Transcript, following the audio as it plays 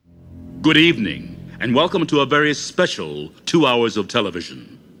Good evening, and welcome to a very special 2 hours of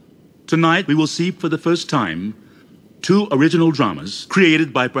television. Tonight, we will see for the first time 2 original dramas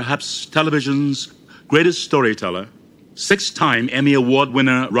created by perhaps television's greatest storyteller, 6-time Emmy Award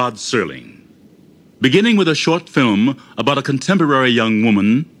winner Rod Serling. Beginning with a short film about a contemporary young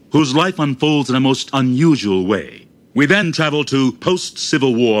woman whose life unfolds in a most unusual way. We then travel to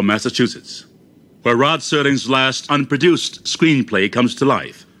post-Civil War Massachusetts, where Rod Serling's last unproduced screenplay comes to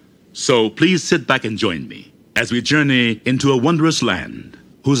life. So please sit back and join me as we journey into a wondrous land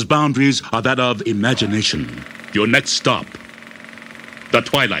whose boundaries are that of imagination. Your next stop, the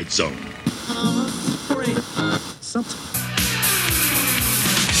Twilight Zone.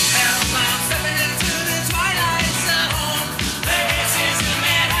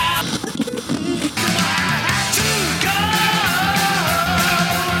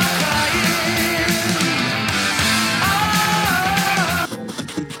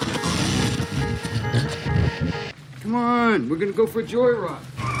 Come on, we're gonna go for a joyride.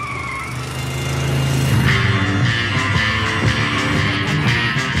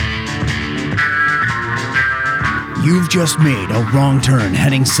 You've just made a wrong turn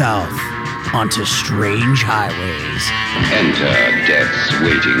heading south onto strange highways. Enter Death's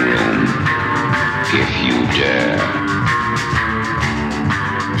waiting room, if you dare.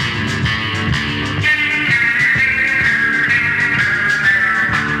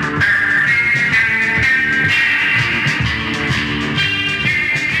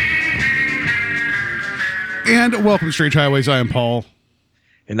 And welcome to Strange Highways. I am Paul.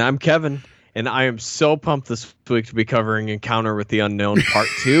 And I'm Kevin. And I am so pumped this week to be covering Encounter with the Unknown Part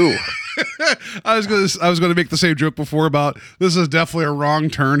 2. I was going to make the same joke before about this is definitely a wrong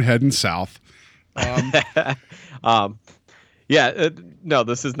turn heading south. No,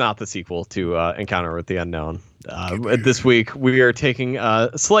 this is not the sequel to Encounter with the Unknown. This week we are taking a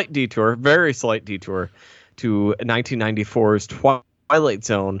slight detour, very slight detour, to 1994's Twilight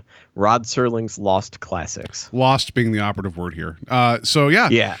Zone, Rod Serling's Lost Classics. Lost being the operative word here.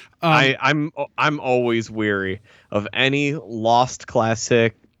 Yeah. I'm always weary of any lost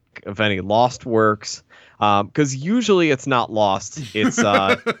classic, of any lost works, because usually it's not lost. It's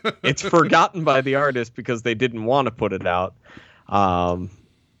it's forgotten by the artist because they didn't want to put it out, and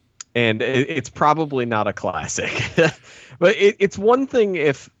it's probably not a classic. But it's one thing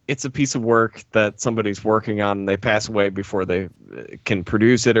if it's a piece of work that somebody's working on and they pass away before they can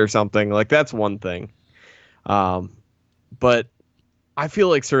produce it or something. Like, that's one thing. But I feel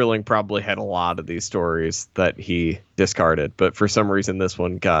like Serling probably had a lot of these stories that he discarded, but for some reason this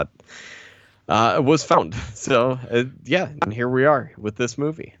one was found. So and here we are with this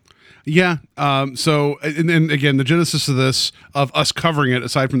movie. Yeah. So, and again, the genesis of this, of us covering it,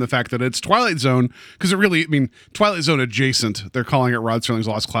 aside from the fact that it's Twilight Zone, because Twilight Zone adjacent, they're calling it Rod Serling's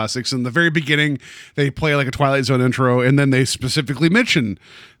Lost Classics. In the very beginning, they play like a Twilight Zone intro, and then they specifically mention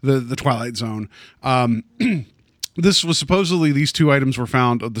the Twilight Zone. This was supposedly, these 2 items were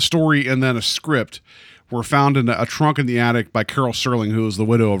found, the story and then a script were found in a trunk in the attic by Carol Serling, who was the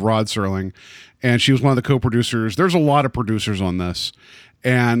widow of Rod Serling. And she was one of the co-producers. There's a lot of producers on this.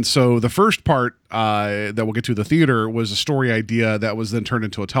 And so the first part that we'll get to, the theater, was a story idea that was then turned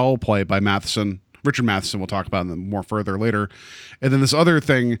into a teleplay by Richard Matheson. We'll talk about them more further later. And then this other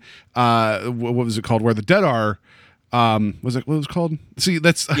thing, what was it called? Where the Dead Are. What was it called? See,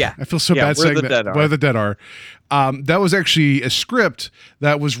 that's, I feel so bad saying that. Where the Dead Are. That was actually a script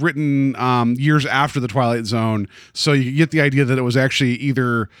that was written years after the Twilight Zone. So you get the idea that it was actually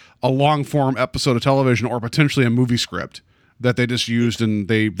either a long form episode of television or potentially a movie script that they just used and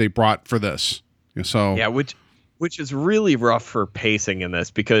they brought for this. So yeah, which is really rough for pacing in this,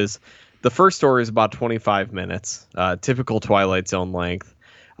 because the first story is about 25 minutes, typical Twilight Zone length.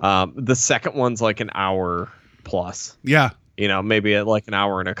 The second one's like an hour plus. Yeah. Maybe like an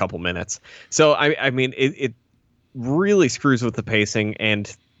hour and a couple minutes. So I mean, it really screws with the pacing,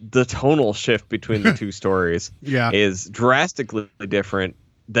 and the tonal shift between the 2 stories is drastically different,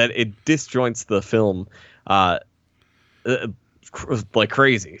 that it disjoints the film like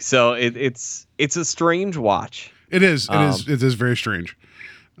crazy. So it's a strange watch. It is. It is very strange.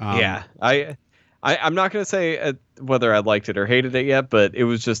 I'm not going to say whether I liked it or hated it yet, but it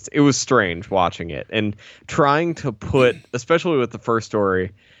was strange watching it and trying to put, especially with the first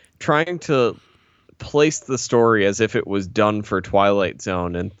story, trying to place the story as if it was done for Twilight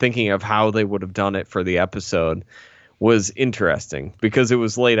Zone and thinking of how they would have done it for the episode was interesting because it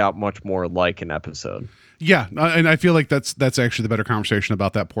was laid out much more like an episode. Yeah, and I feel like that's actually the better conversation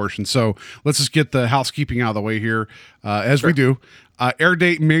about that portion. So let's just get the housekeeping out of the way here, as we do. Air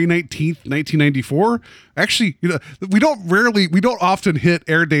date May 19th, 1994. Actually, we don't often hit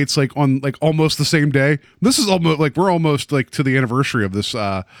air dates like on like almost the same day. This is almost like we're almost like to the anniversary of this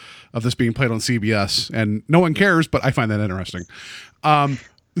being played on CBS, and no one cares, but I find that interesting.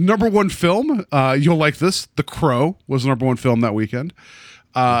 Number one film, you'll like this. The Crow was the number one film that weekend.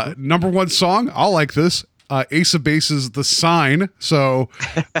 Number one song, I'll like this. Ace of Base's The Sign. So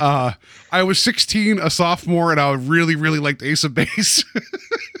I was 16, a sophomore, and I really, really liked Ace of Base.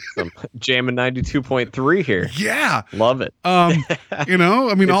 Jamming 92.3 here. Yeah. Love it. I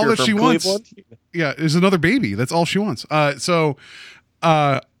mean, all that she wants. Cleveland. Yeah, is another baby. That's all she wants.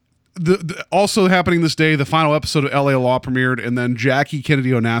 The also happening this day, the final episode of LA Law premiered, and then Jackie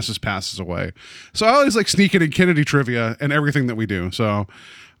Kennedy Onassis passes away. So I always like sneaking in Kennedy trivia and everything that we do. So,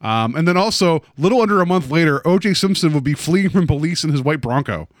 and then also, little under a month later, O.J. Simpson would be fleeing from police in his white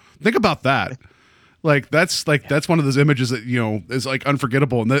Bronco. Think about that. That's one of those images that is like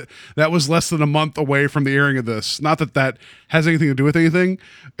unforgettable, and that was less than a month away from the airing of this. Not that has anything to do with anything.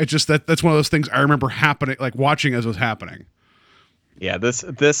 It's just that's one of those things I remember happening, like watching as it was happening. Yeah, this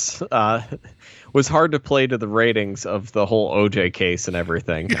was hard to play to the ratings of the whole OJ case and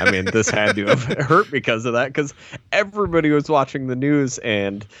everything. I mean, this had to have hurt because of that, because everybody was watching the news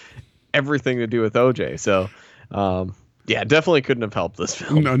and everything to do with OJ. So, yeah, definitely couldn't have helped this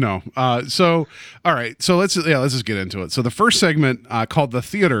film. No. So, all right. So let's just get into it. So the first segment, called The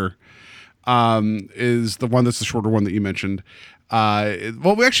Theater, is the one that's the shorter one that you mentioned.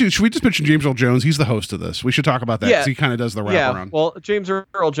 Should we just mention James Earl Jones? He's the host of this. We should talk about that because he kind of does the wraparound. Well, James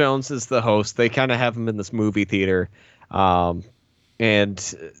Earl Jones is the host. They kind of have him in this movie theater, and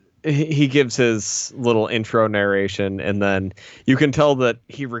he gives his little intro narration, and then you can tell that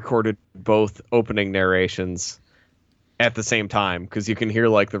he recorded both opening narrations at the same time because you can hear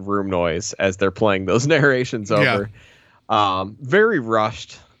like the room noise as they're playing those narrations over. Very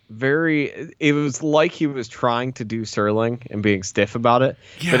rushed. It was like he was trying to do Serling and being stiff about it,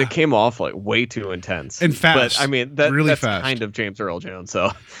 but it came off like way too intense and fast. But I mean, that's fast. Kind of James Earl Jones.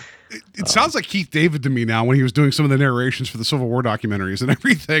 So it sounds like Keith David to me now when he was doing some of the narrations for the Civil War documentaries and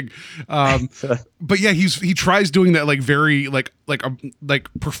everything. But yeah, he tries doing that like very like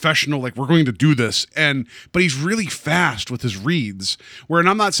professional, like we're going to do this, but he's really fast with his reads. And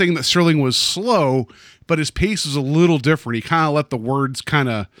I'm not saying that Serling was slow, but his pace is a little different. He kind of let the words kind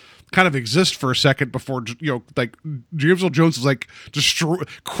of exist for a second before, like James Earl Jones was like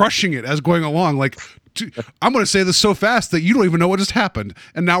crushing it as going along. Like, I'm going to say this so fast that you don't even know what just happened.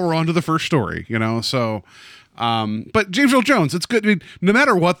 And now we're on to the first story, So, but James Earl Jones, it's good. I mean, no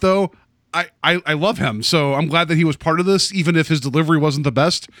matter what though, I love him. So I'm glad that he was part of this, even if his delivery wasn't the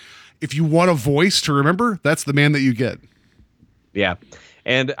best. If you want a voice to remember, that's the man that you get. Yeah.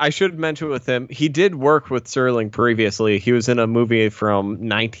 And I should mention with him, he did work with Serling previously. He was in a movie from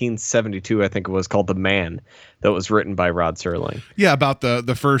 1972, I think it was, called The Man, that was written by Rod Serling. Yeah, about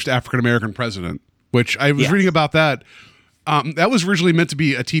the first African-American president, which I was reading about that. That was originally meant to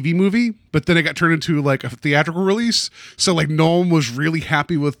be a TV movie, but then it got turned into like a theatrical release. So like no one was really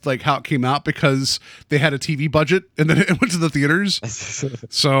happy with like how it came out because they had a TV budget and then it went to the theaters.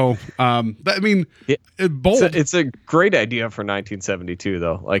 So bold. It's a great idea for 1972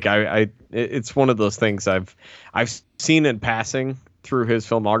 though. Like it's one of those things I've seen in passing through his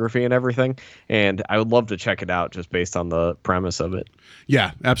filmography and everything, and I would love to check it out just based on the premise of it.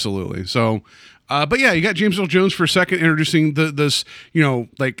 Yeah, absolutely. So but yeah, you got James Earl Jones for a second introducing this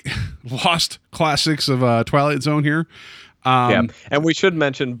like lost classics of Twilight Zone here. And we should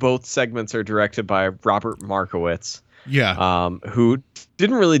mention both segments are directed by Robert Markowitz. Who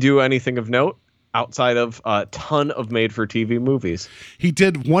didn't really do anything of note outside of a ton of made-for-TV movies. He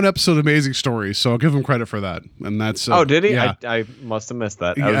did one episode of Amazing Stories, so I'll give him credit for that. And that's did he? Yeah. I must have missed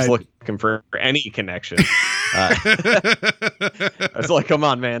that. I was looking for any connection. I was like, come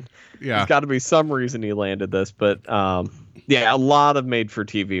on, man. Yeah. There's got to be some reason he landed this. But a lot of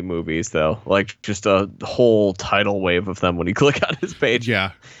made-for-TV movies, though. Like, just a whole tidal wave of them when you click on his page.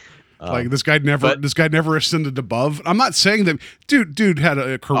 Yeah. Like this guy never ascended above. I'm not saying that dude had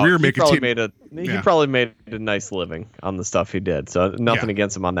a career He probably made a nice living on the stuff he did. So nothing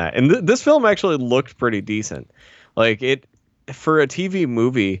against him on that. And this film actually looked pretty decent. Like for a TV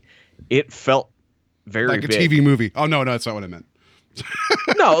movie, it felt very like a big. TV movie. Oh no, that's not what I meant.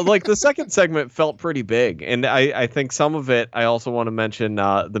 No, like the second segment felt pretty big, and I think some of it. I also want to mention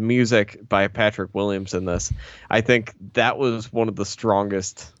the music by Patrick Williams in this. I think that was one of the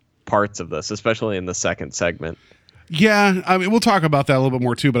strongest parts of this, especially in the second segment. Yeah, I mean, we'll talk about that a little bit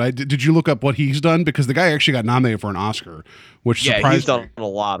more too. But did you look up what he's done? Because the guy actually got nominated for an Oscar, which surprised he's done me. a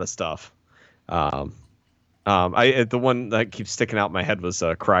lot of stuff. The one that keeps sticking out in my head was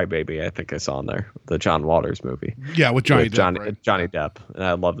Crybaby. I think I saw in there, the John Waters movie. Yeah, with Johnny Depp. Right? Johnny Depp, and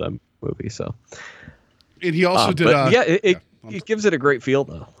I love that movie. So, and he also did. It gives it a great feel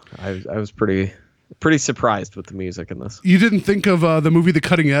though. I was pretty surprised with the music in this. You didn't think of the movie The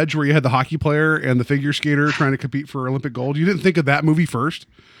Cutting Edge, where you had the hockey player and the figure skater trying to compete for Olympic gold? You didn't think of that movie first?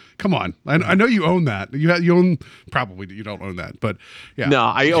 Come on, I know you own that. You own, probably you don't own that, but yeah. No,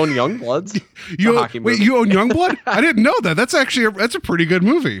 I own Youngbloods. You own Youngblood? I didn't know that. That's actually that's a pretty good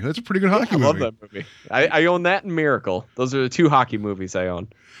movie. That's a pretty good hockey movie. I love that movie. I own that and Miracle. Those are the two hockey movies I own.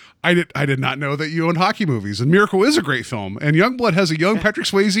 I did not know that you owned hockey movies. And Miracle is a great film. And Youngblood has a young Patrick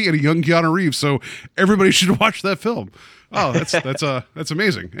Swayze and a young Keanu Reeves, so everybody should watch that film. Oh, that's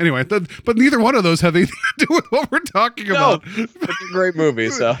amazing. Anyway, but neither one of those have anything to do with what we're talking about. It's a great movie.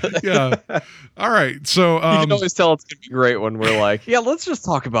 So yeah. All right. So you can always tell it's gonna be great when we're like, yeah, let's just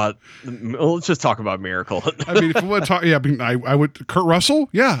talk about Miracle. I mean, if we want to talk, yeah, I would. Kurt Russell,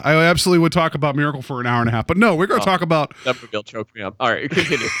 yeah, I absolutely would talk about Miracle for an hour and a half. But no, we're going to talk about that movie will choke me up. All right,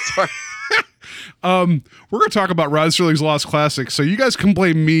 continue. Sorry. We're going to talk about Rod Serling's Lost Classics. So you guys can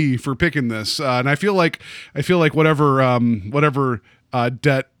blame me for picking this, and I feel like whatever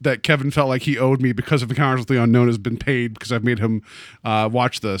debt that Kevin felt like he owed me because of Encounters with the Unknown has been paid because I've made him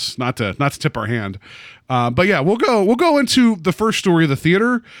watch this. Not to tip our hand, but yeah, we'll go into the first story of the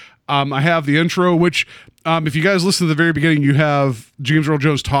theater. I have the intro, which if you guys listen to the very beginning, you have James Earl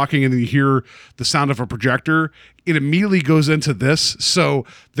Jones talking and then you hear the sound of a projector. It immediately goes into this. So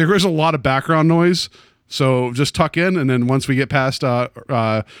there is a lot of background noise. So just tuck in. And then once we get past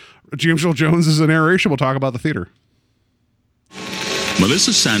James Earl Jones' narration, we'll talk about the theater.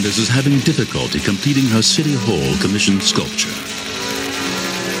 Melissa Sanders is having difficulty completing her City Hall commissioned sculpture.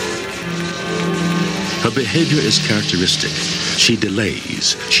 Her behavior is characteristic. She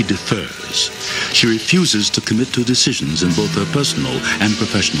delays, she defers. She refuses to commit to decisions in both her personal and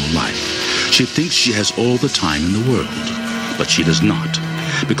professional life. She thinks she has all the time in the world, but she does not,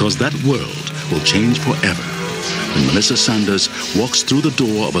 because that world will change forever when Melissa Sanders walks through the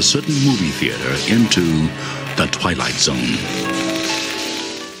door of a certain movie theater into the Twilight Zone.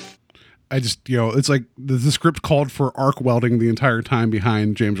 I just, it's like the script called for arc welding the entire time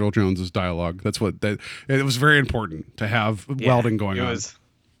behind James Earl Jones's dialogue. It was very important to have welding going on.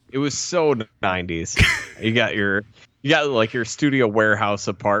 It was so 90s. you got like your studio warehouse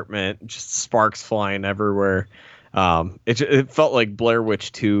apartment, just sparks flying everywhere. It felt like Blair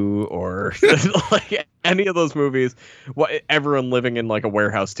Witch 2 or like any of those movies. Everyone living in like a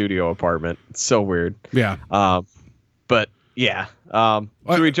warehouse studio apartment. It's so weird. Yeah. But yeah. Do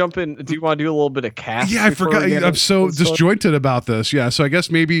we jump in? Do you want to do a little bit of cast? Yeah, I forgot. I'm so disjointed about this. Yeah, so I guess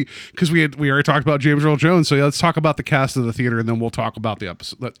maybe because we already talked about James Earl Jones, so yeah, let's talk about the cast of the theater, and then we'll talk about the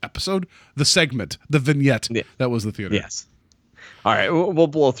segment, the vignette that was the theater. Yes. All right, we'll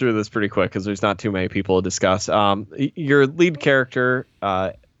blow through this pretty quick because there's not too many people to discuss. Your lead character,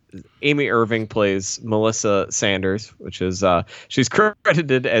 Amy Irving, plays Melissa Sanders, which is she's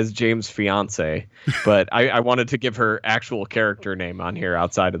credited as James' fiance, but I wanted to give her actual character name on here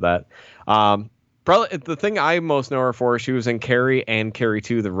outside of that. Probably the thing I most know her for, she was in Carrie and Carrie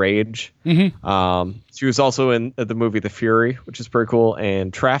 2, The Rage. Mm-hmm. She was also in the movie The Fury, which is pretty cool,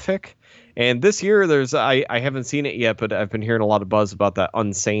 and Traffic. And this year, I haven't seen it yet, but I've been hearing a lot of buzz about that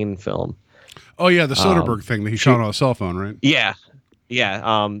Unsane film. Oh yeah, the Soderbergh thing that he shot on a cell phone, right? Yeah.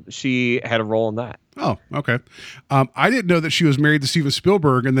 She had a role in that. Oh, okay. I didn't know that she was married to Steven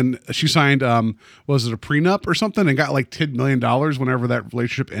Spielberg, and then she signed, was it a prenup or something, and got like $10 million whenever that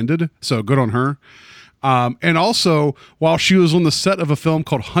relationship ended. So good on her. And also, while she was on the set of a film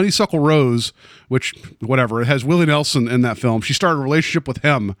called Honeysuckle Rose, which, whatever, it has Willie Nelson in that film, she started a relationship with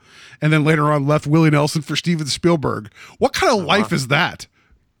him, and then later on left Willie Nelson for Steven Spielberg. What kind of life is that?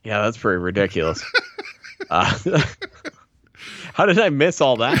 Yeah, that's pretty ridiculous. How did I miss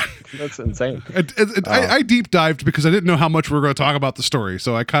all that? That's insane. I deep dived because I didn't know how much we were going to talk about the story,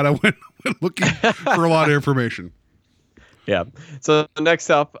 so I kind of went looking for a lot of information. Yeah. So next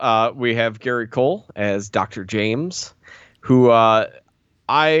up, we have Gary Cole as Dr. James, who I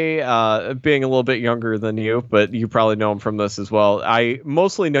being a little bit younger than you, but you probably know him from this as well. I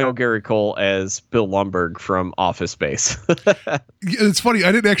mostly know Gary Cole as Bill Lumbergh from Office Space. It's funny.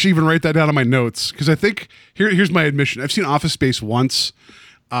 I didn't actually even write that down on my notes because I think here's my admission. I've seen Office Space once.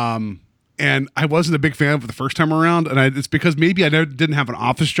 And and I wasn't a big fan of it the first time around, and it's because maybe I didn't have an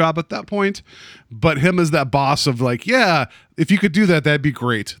office job at that point, but him as that boss of like, yeah, if you could do that, that'd be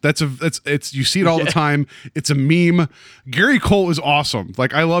great. It's you see it all the time. It's a meme. Gary Cole is awesome.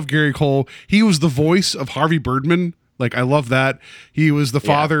 Like, I love Gary Cole. He was the voice of Harvey Birdman. Like, I love that. He was the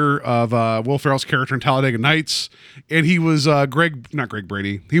father of Will Ferrell's character in Talladega Nights, and he was not Greg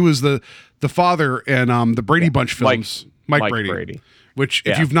Brady. He was the father in the Brady Bunch films. Mike Brady. Which,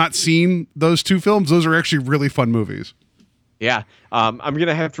 if you've not seen those two films, those are actually really fun movies. Yeah. I'm going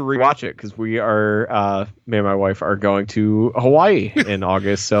to have to rewatch it because we are, me and my wife are going to Hawaii in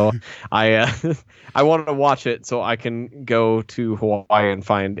August. So I want to watch it so I can go to Hawaii and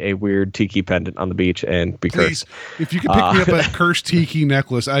find a weird tiki pendant on the beach and be Please, cursed. if you could pick me up a cursed tiki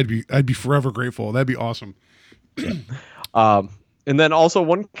necklace, I'd be forever grateful. That'd be awesome. And then also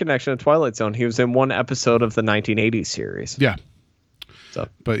one connection to Twilight Zone. He was in one episode of the 1980s series. Yeah. So,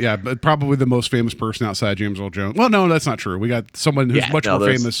 but probably the most famous person outside James Earl Jones. Well, no, that's not true. We got someone who's much more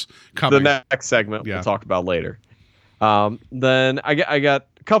famous coming. The next segment we'll talk about later. Then I got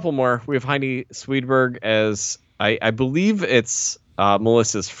a couple more. We have Heidi Swedenborg as I believe it's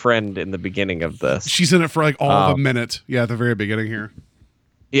Melissa's friend in the beginning of this. She's in it for like all of a minute. Yeah, at the very beginning here.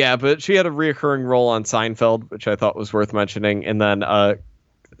 Yeah, but she had a reoccurring role on Seinfeld, which I thought was worth mentioning, and then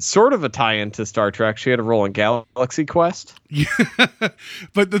sort of a tie-in to Star Trek. She had a role in Galaxy Quest. Yeah,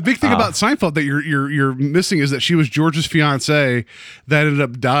 but the big thing about Seinfeld that you're missing is that she was George's fiance that ended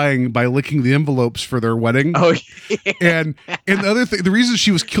up dying by licking the envelopes for their wedding. Oh, yeah. And the other thing, the reason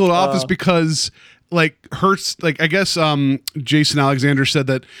she was killed off is because I guess Jason Alexander said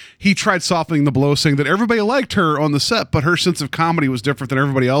that he tried softening the blow, saying that everybody liked her on the set, but her sense of comedy was different than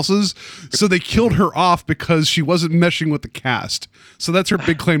everybody else's. So they killed her off because she wasn't meshing with the cast. So that's her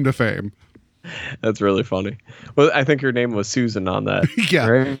big claim to fame. That's really funny. Well, I think her name was Susan on that. Yeah.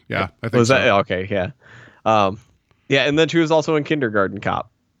 Right? Yeah. I think was so. that okay? Yeah. Yeah. And then she was also in Kindergarten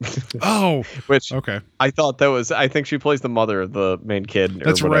Cop. Oh, which okay. I thought that was, I think she plays the mother of the main kid or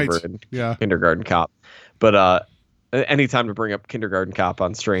That's whatever right. in Yeah. Kindergarten Cop. But anytime to bring up Kindergarten Cop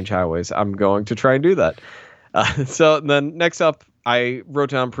on Strange Highways, I'm going to try and do that. So then next up, I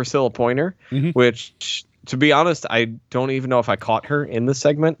wrote down Priscilla Pointer, which, to be honest, I don't even know if I caught her in this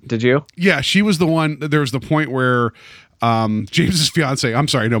segment. Did you? Yeah, she was the one. There was the point where James's fiance, I'm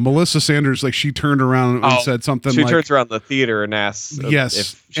sorry, no, Melissa Sanders, like she turned around and said something She like, turns around the theater and asks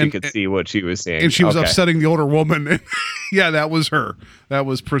if she could see what she was seeing. and she was upsetting the older woman. Yeah, that was her. That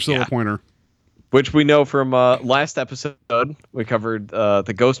was Priscilla Pointer. Which we know from last episode. We covered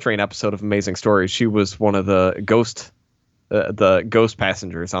the Ghost Train episode of Amazing Stories. She was one of the ghost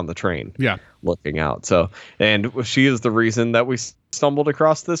passengers on the train. Yeah. Looking out. So, and she is the reason that we stumbled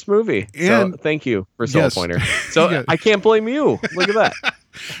across this movie. And so thank you, Priscilla Pointer. So Yeah. I can't blame you. Look at that.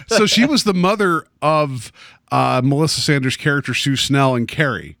 So she was the mother of Melissa Sanders' character Sue Snell in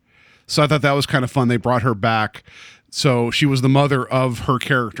Carrie. So I thought that was kind of fun. They brought her back. So she was the mother of her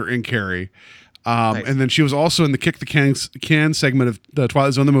character in Carrie. Nice. And then she was also in the Kick the Can segment of the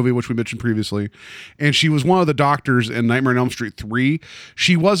Twilight Zone, the movie, which we mentioned previously. And she was one of the doctors in Nightmare on Elm Street 3.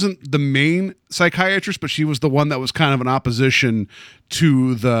 She wasn't the main psychiatrist, but she was the one that was kind of an opposition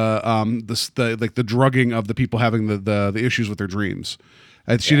to the drugging of the people having the issues with their dreams.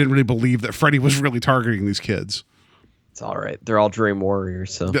 And she didn't really believe that Freddy was really targeting these kids. It's all right. They're all dream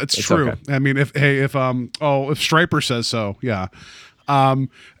warriors. So That's it's true. okay. I mean, if Stryper says so, yeah.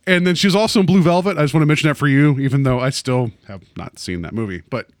 And then she was also in Blue Velvet. I just want to mention that for you, even though I still have not seen that movie.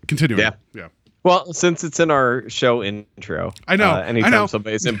 But continuing, yeah. Well, since it's in our show intro, I know. Anytime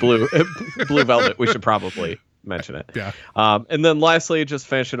somebody's in Blue Velvet, we should probably mention it. Yeah. And then lastly, just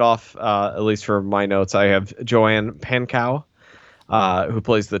finish it off. At least for my notes, I have Joanne Pankow, who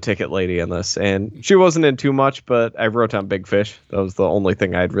plays the ticket lady in this, and she wasn't in too much, but I wrote down Big Fish. That was the only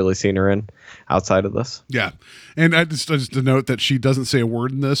thing I'd really seen her in outside of this. Yeah. And I just to note that she doesn't say a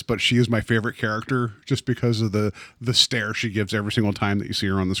word in this, but she is my favorite character just because of the stare she gives every single time that you see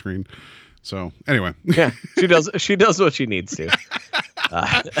her on the screen. So anyway, Yeah, she does what she needs to.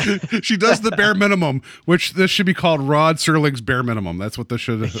 she does the bare minimum, which this should be called Rod Serling's bare minimum. That's what this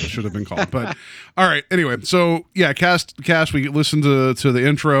should have been called. But all right, anyway, so yeah, cast. We listened to the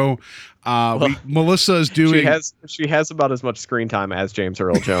intro. Melissa is doing. She has about as much screen time as James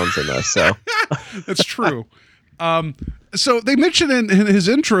Earl Jones in this. So that's true. So they mentioned in his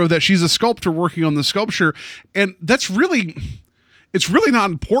intro that she's a sculptor working on the sculpture, and it's really not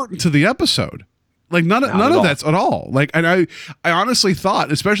important to the episode. Like none of that's at all. Like, and I honestly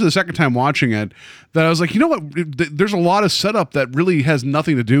thought, especially the second time watching it, that I was like, you know what? There's a lot of setup that really has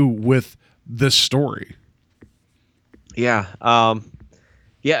nothing to do with this story. yeah,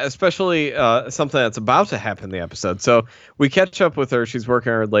 Yeah, especially something that's about to happen in the episode. So we catch up with her. She's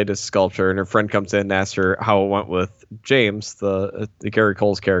working on her latest sculpture, and her friend comes in and asks her how it went with James, the Gary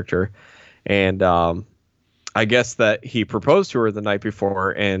Cole's character. And I guess that he proposed to her the night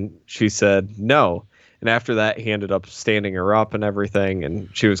before, and she said no. And after that, he ended up standing her up and everything, and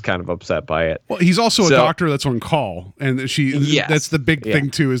she was kind of upset by it. Well, he's also a doctor that's on call, and Yes. that's the big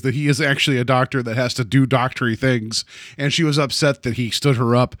thing too, is that he is actually a doctor that has to do doctory things, and she was upset that he stood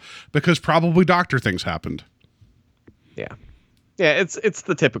her up because probably doctor things happened. Yeah, it's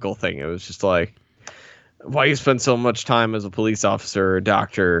the typical thing. It was just like, why you spend so much time as a police officer or a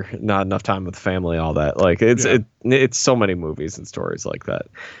doctor, not enough time with the family, all that. Like it's so many movies and stories like that,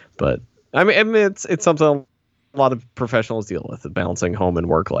 but. I mean, it's something a lot of professionals deal with, balancing home and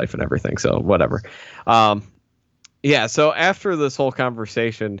work life and everything. So whatever. So after this whole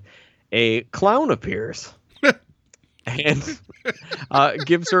conversation, a clown appears and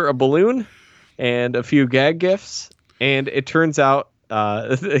gives her a balloon and a few gag gifts. And it turns out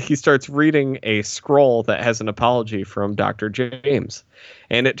he starts reading a scroll that has an apology from Dr. James.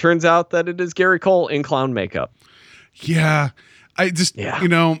 And it turns out that it is Gary Cole in clown makeup. Yeah.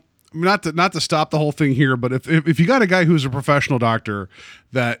 Not to stop the whole thing here, but if you got a guy who's a professional doctor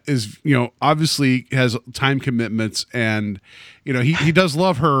that is, obviously has time commitments and, he does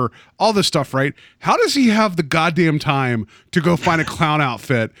love her, all this stuff, right? How does he have the goddamn time to go find a clown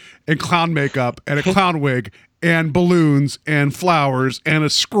outfit and clown makeup and a clown wig and balloons and flowers and a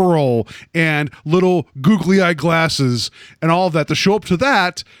scroll and little googly eye glasses and all of that to show up to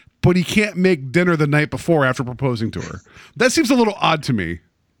that, but he can't make dinner the night before after proposing to her? That seems a little odd to me.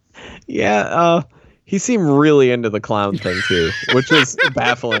 Yeah, he seemed really into the clown thing too, which is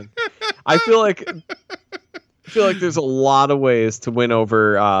baffling. I feel like there's a lot of ways to win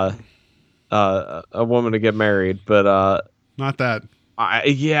over a woman to get married, but not that.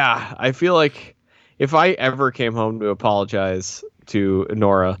 I feel like if I ever came home to apologize to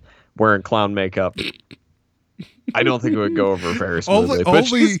Nora wearing clown makeup, I don't think it would go over very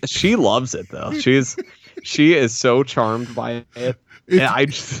smoothly. She loves it though. She is so charmed by it.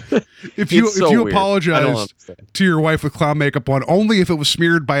 If you apologized to your wife with clown makeup on, only if it was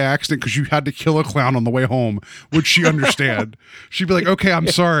smeared by accident because you had to kill a clown on the way home, would she understand? She'd be like, okay, I'm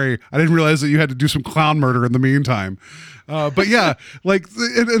sorry. I didn't realize that you had to do some clown murder in the meantime. But yeah, like,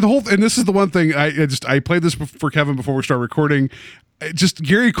 and this is the one thing I played this for Kevin before we start recording. Just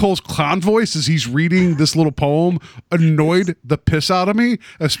Gary Cole's clown voice as he's reading this little poem annoyed the piss out of me,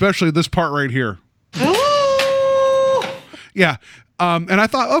 especially this part right here. Yeah. And I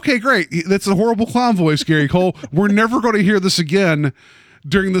thought, okay, great. That's a horrible clown voice, Gary Cole. We're never going to hear this again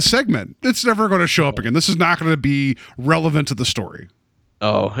during the segment. It's never going to show up again. This is not going to be relevant to the story.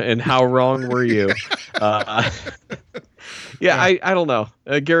 Oh, and how wrong were you? I don't know.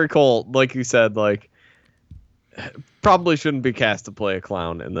 Gary Cole, like you said, like probably shouldn't be cast to play a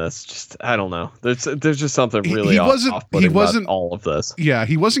clown in this. Just I don't know. There's just something really off-putting about all of this. Yeah,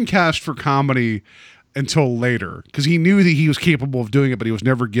 he wasn't cast for comedy until later because he knew that he was capable of doing it, but he was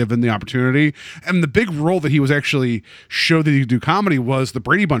never given the opportunity. And the big role that he was actually showed that he could do comedy was the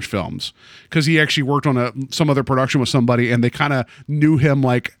Brady Bunch films, because he actually worked on some other production with somebody, and they kind of knew him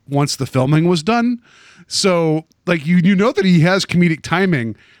like once the filming was done. So like you know that he has comedic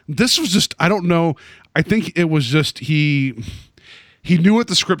timing. This was just, I don't know. I think it was just he knew what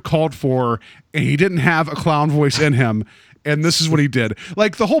the script called for, and he didn't have a clown voice in him. And this is what he did.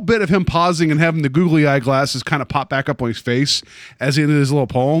 Like the whole bit of him pausing and having the googly eye glasses kind of pop back up on his face as he did his little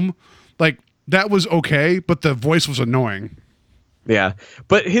poem, like that was okay, but the voice was annoying. Yeah,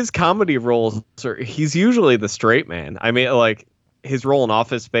 but his comedy roles he's usually the straight man. I mean, like his role in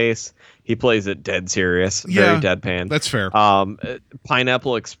Office Space, he plays it dead serious, very deadpan. That's fair.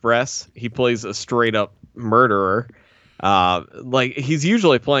 Pineapple Express, he plays a straight up murderer. Like he's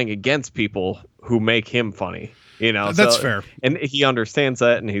usually playing against people who make him funny. That's fair, and he understands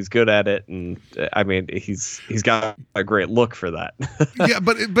that, and he's good at it. And I mean, he's got a great look for that. Yeah,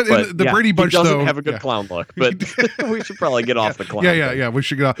 but in the Brady Bunch, he doesn't though, have a good clown look. But we should probably get off the clown. Yeah. We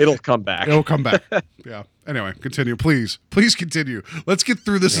should get off. It'll come back. Yeah. Anyway, continue, please continue. Let's get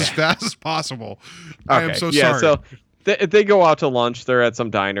through this as fast as possible. Okay. I am so sorry. So they go out to lunch. They're at some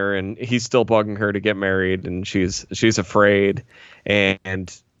diner, and he's still bugging her to get married, and she's afraid,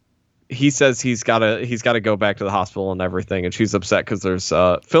 and he says he's got to go back to the hospital and everything, and she's upset because there's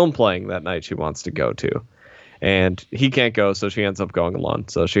film playing that night she wants to go to, and he can't go, so she ends up going alone.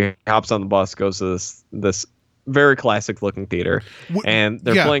 So she hops on the bus, goes to this very classic looking theater, and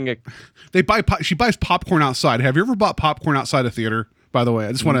they're playing. She buys popcorn outside. Have you ever bought popcorn outside a theater by the way.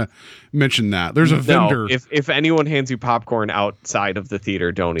 I just want to mention that. There's a vendor. No, if anyone hands you popcorn outside of the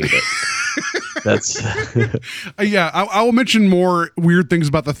theater, don't eat it. That's yeah, I will mention more weird things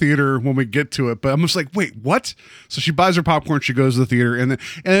about the theater when we get to it, but I'm just like, wait, what? So she buys her popcorn, she goes to the theater, and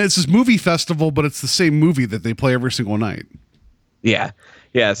it's this movie festival, but it's the same movie that they play every single night. Yeah.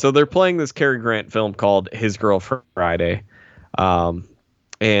 So they're playing this Cary Grant film called His Girl Friday.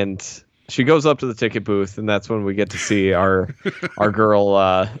 And she goes up to the ticket booth, and that's when we get to see our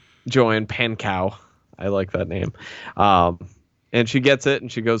girl, Joanne Pankow. I like that name. And she gets it,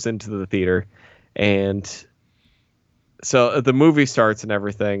 and she goes into the theater. And so the movie starts and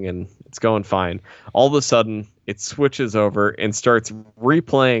everything, and it's going fine. All of a sudden, it switches over and starts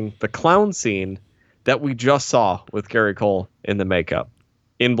replaying the clown scene that we just saw with Gary Cole in the makeup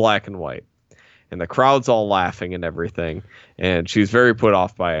in black and white. And the crowd's all laughing and everything. And she's very put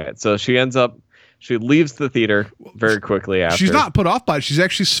off by it. So she leaves the theater very quickly after. She's not put off by it. She's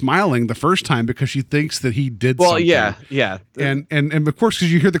actually smiling the first time because she thinks that he did something. Well, yeah. And of course,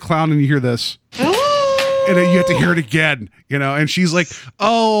 because you hear the clown and you hear this. And then you have to hear it again, and she's like,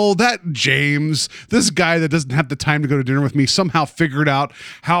 oh, that James, this guy that doesn't have the time to go to dinner with me, somehow figured out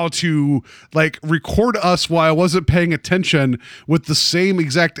how to record us while I wasn't paying attention with the same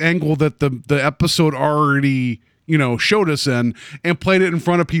exact angle that the episode already, showed us in, and played it in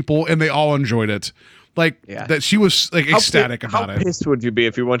front of people, and they all enjoyed it. That she was ecstatic about it. How pissed would you be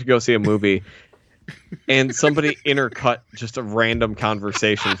if you went to go see a movie and somebody intercut just a random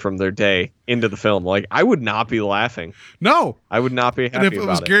conversation from their day into the film? I would not be laughing. No, I would not be happy about it. And if it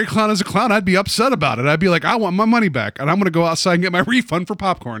was Gary Clown as a clown, I'd be upset about it. I'd be like, I want my money back, and I'm going to go outside and get my refund for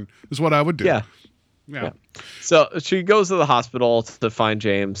popcorn, is what I would do. Yeah. So she goes to the hospital to find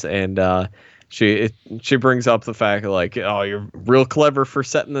James, and she brings up the fact oh, you're real clever for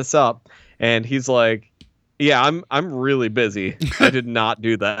setting this up. And he's like, yeah, I'm really busy. I did not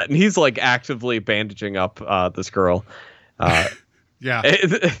do that. And he's actively bandaging up this girl. Yeah.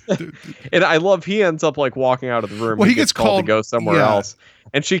 And I love he ends up walking out of the room. Well, he gets called to go somewhere else.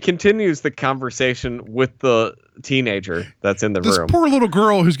 And she continues the conversation with the teenager that's in the room. This poor little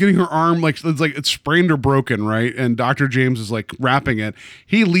girl who's getting her arm it's sprained or broken, right? And Dr. James is wrapping it.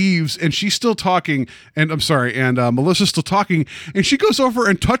 He leaves and she's still talking, and Melissa's still talking, and she goes over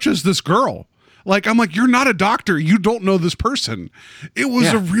and touches this girl. I'm like, you're not a doctor. You don't know this person. It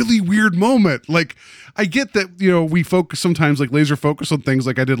was a really weird moment. I get that, we focus sometimes laser focus on things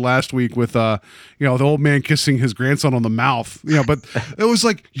like I did last week with, the old man kissing his grandson on the mouth, but it was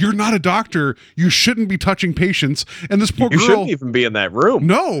you're not a doctor. You shouldn't be touching patients. And this poor girl. You shouldn't even be in that room.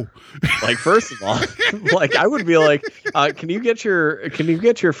 No. First of all, I would be can you get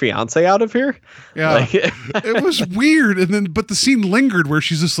your fiance out of here? Yeah. It was weird. And but the scene lingered where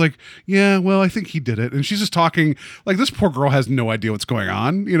she's just yeah, well, I think he did it. And she's just talking this poor girl has no idea what's going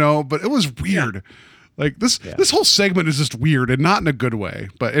on, but it was weird. This whole segment is just weird and not in a good way.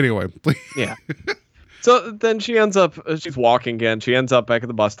 But anyway. Yeah. So then she's walking again. She ends up back at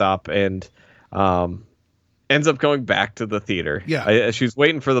the bus stop and ends up going back to the theater. Yeah. She's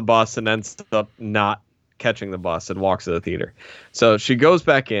waiting for the bus and ends up not catching the bus and walks to the theater. So she goes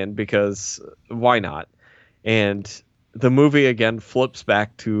back in because why not? And the movie again flips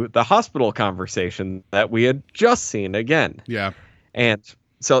back to the hospital conversation that we had just seen again. Yeah. And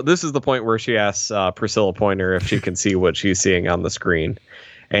so this is the point where she asks Priscilla Pointer if she can see what she's seeing on the screen.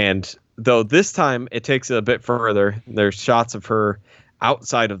 And though this time it takes it a bit further, there's shots of her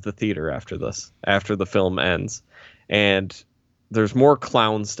outside of the theater after the film ends. And there's more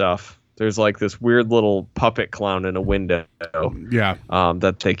clown stuff. There's this weird little puppet clown in a window. Yeah.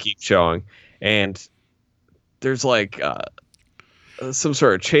 That they keep showing. And there's some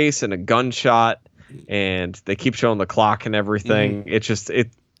sort of chase and a gunshot, and they keep showing the clock and everything. Mm-hmm.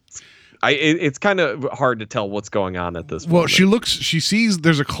 It's kind of hard to tell what's going on at this moment. Well, she sees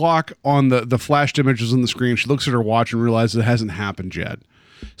there's a clock on the flashed images on the screen. She looks at her watch and realizes it hasn't happened yet.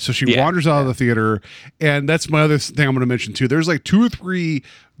 So she wanders out of the theater, and that's my other thing I'm going to mention too. There's 2 or 3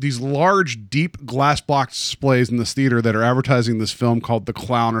 these large, deep glass box displays in this theater that are advertising this film called The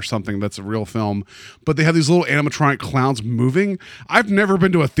Clown or something. That's a real film, but they have these little animatronic clowns moving. I've never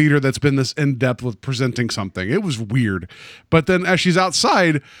been to a theater that's been this in depth with presenting something. It was weird. But then as she's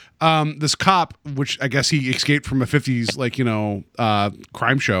outside, this cop, which I guess he escaped from a 50s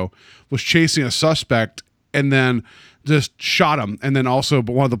crime show, was chasing a suspect and then just shot him, and then also,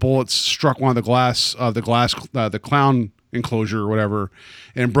 but one of the bullets struck one of the clown enclosure or whatever,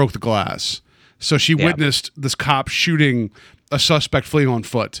 and broke the glass. So she witnessed this cop shooting a suspect fleeing on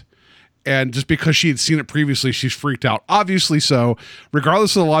foot, And just because she had seen it previously, she's freaked out. Obviously so.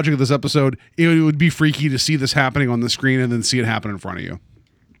 Regardless of the logic of this episode, it would be freaky to see this happening on the screen and then see it happen in front of you.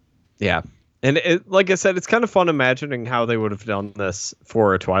 Yeah. And like I said, it's kind of fun imagining how they would have done this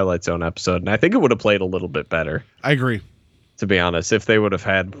for a Twilight Zone episode. And I think it would have played a little bit better. I agree. To be honest, if they would have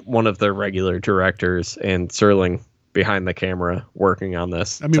had one of their regular directors and Serling behind the camera working on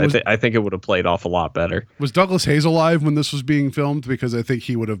this, I mean, I think it would have played off a lot better. Was Douglas Hayes alive when this was being filmed? Because I think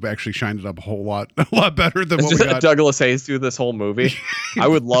he would have actually shined it up a lot better than what we got. Douglas Hayes do this whole movie. I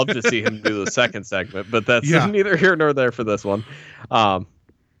would love to see him do the second segment, but that's neither here nor there for this one.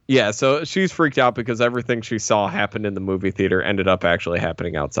 Yeah, so she's freaked out because everything she saw happen in the movie theater ended up actually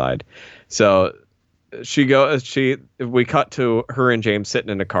happening outside. So we cut to her and James sitting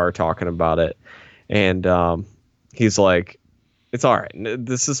in a car talking about it, and he's like, it's all right.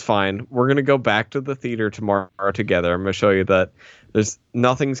 This is fine. We're going to go back to the theater tomorrow together. I'm going to show you that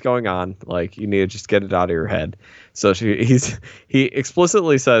nothing's going on. Like, you need to just get it out of your head. So he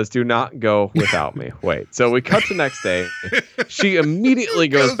explicitly says, do not go without me. Wait. So we cut to next day. She immediately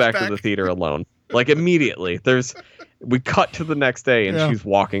goes back to the theater alone. Like, immediately. We cut to the next day and she's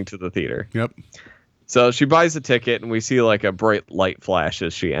walking to the theater. Yep. So she buys a ticket and we see like a bright light flash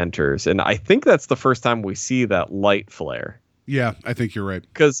as she enters. And I think that's the first time we see that light flare. Yeah, I think you're right.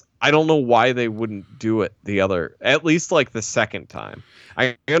 Because I don't know why they wouldn't do it at least like the second time.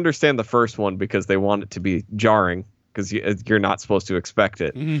 I understand the first one because they want it to be jarring because you're not supposed to expect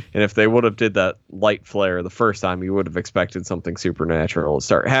it. Mm-hmm. And if they would have did that light flare the first time, you would have expected something supernatural to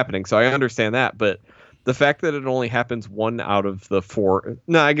start happening. So I understand that. But the fact that it only happens 1 out of the 4,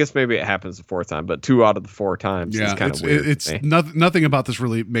 no, I guess maybe it happens the 4th time, but 2 out of the 4 times is kind of weird. It's nothing about this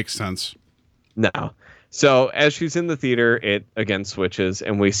really makes sense. No. So as she's in the theater, it again switches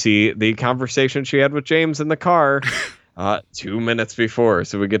and we see the conversation she had with James in the car 2 minutes before.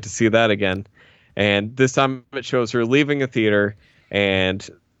 So we get to see that again. And this time it shows her leaving a theater and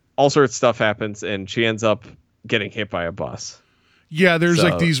all sorts of stuff happens and she ends up getting hit by a bus. Yeah, there's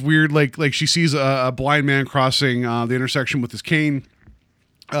like these weird, like she sees a blind man crossing the intersection with his cane.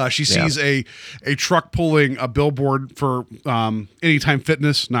 She sees a truck pulling a billboard for Anytime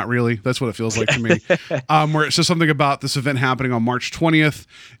Fitness. Not really. That's what it feels like to me. Where it says something about this event happening on March 20th.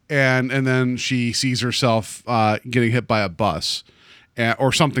 And then she sees herself getting hit by a bus.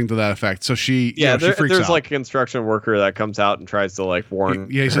 Or something to that effect. So she, she freaks out. There's like a construction worker that comes out and tries to like warn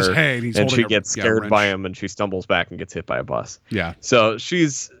he says, hey, and she gets scared by him and she stumbles back and gets hit by a bus. Yeah. So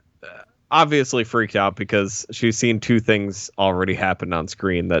she's obviously freaked out because she's seen 2 things already happen on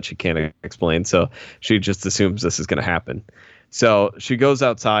screen that she can't explain. So she just assumes this is going to happen. So she goes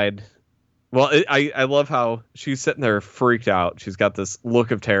outside. Well, I love how she's sitting there freaked out. She's got this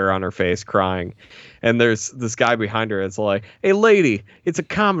look of terror on her face, crying. And there's this guy behind her that's like, hey, lady, it's a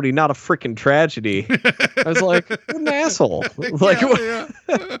comedy, not a freaking tragedy. I was like, what an asshole. Like,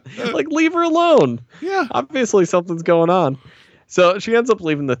 like, leave her alone. Yeah. Obviously, something's going on. So she ends up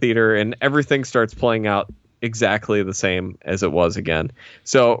leaving the theater, and everything starts playing out exactly the same as it was again.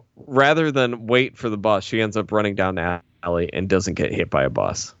 So rather than wait for the bus, she ends up running down the alley and doesn't get hit by a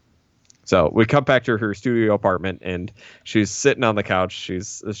bus. So we cut back to her studio apartment and she's sitting on the couch.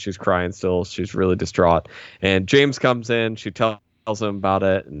 She's crying still. She's really distraught. And James comes in. She tells him about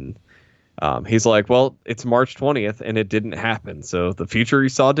it. And he's like, well, it's March 20th and it didn't happen. So the future you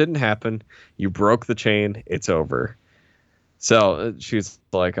saw didn't happen. You broke the chain. It's over. So she's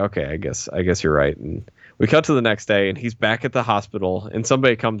like, okay, I guess you're right. And we cut to the next day and he's back at the hospital and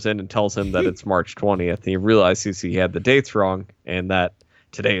somebody comes in and tells him that it's March 20th. And he realizes he had the dates wrong and that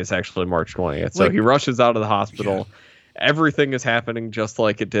today is actually March 20th. So he rushes out of the hospital. Yeah. Everything is happening just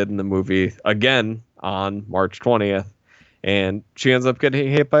like it did in the movie again on March 20th. And she ends up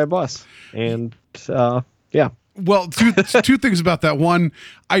getting hit by a bus. And yeah. Well, two things about that. One,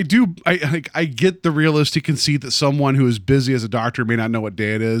 I get the realistic conceit that someone who is busy as a doctor may not know what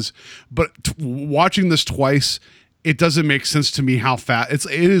day it is. But watching this twice, it doesn't make sense to me how fast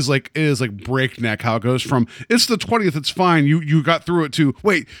it is like breakneck how it goes from it's the 20th, it's fine, you got through it, to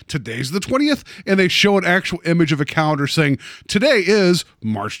wait, today's the 20th, and they show an actual image of a calendar saying today is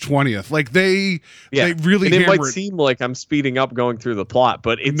March 20th. Like they really and it might seem like I'm speeding up going through the plot,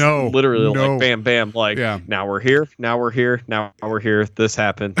 but it's literally like bam bam, like now we're here, now we're here, now we're here, this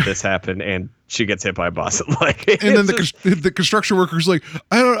happened, and she gets hit by a bus. Like, and then the construction worker's like,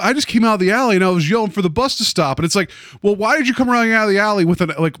 I just came out of the alley and I was yelling for the bus to stop. And it's like, well, why did you come running out of the alley with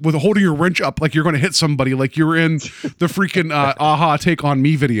holding your wrench up like you're going to hit somebody, like you were in the freaking Aha Take On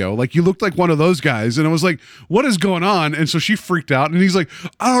Me video? Like you looked like one of those guys. And I was like, what is going on? And so she freaked out, and he's like,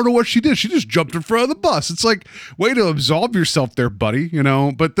 I don't know what she did. She just jumped in front of the bus. It's like, way to absolve yourself there, buddy.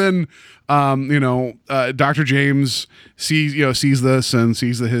 But then Dr. James sees this and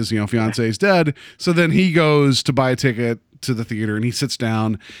sees that his fiance is dead. So then he goes to buy a ticket to the theater, and he sits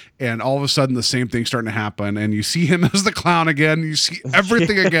down, and all of a sudden the same thing's starting to happen, and you see him as the clown again. You see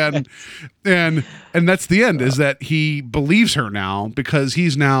everything again, and that's the end. Is that he believes her now because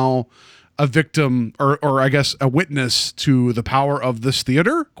he's now a victim, or I guess a witness to the power of this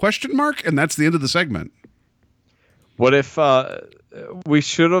theater? ? And that's the end of the segment. What if we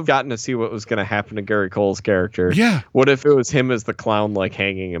should have gotten to see what was going to happen to Gary Cole's character? Yeah. What if it was him as the clown, like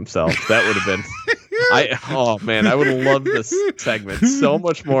hanging himself? That would have been. I would have loved this segment so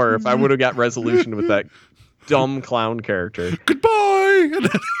much more if I would have got resolution with that dumb clown character. Goodbye.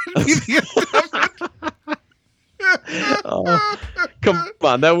 Come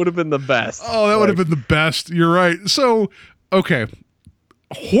on, that would have been the best. Oh, that would have been the best. You're right. So, okay.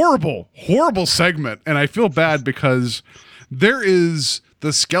 Horrible segment. And I feel bad because there is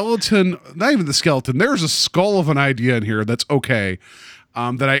the skeleton, not even the skeleton, there's a skull of an idea in here that's okay.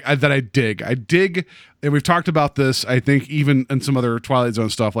 That I dig. I dig, and we've talked about this, I think, even in some other Twilight Zone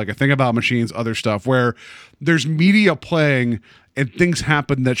stuff, like I think about machines, other stuff, where there's media playing and things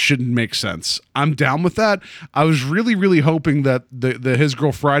happen that shouldn't make sense. I'm down with that. I was really, really hoping that the His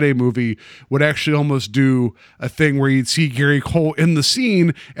Girl Friday movie would actually almost do a thing where you'd see Gary Cole in the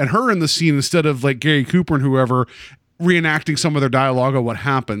scene and her in the scene instead of like Gary Cooper and whoever reenacting some of their dialogue of what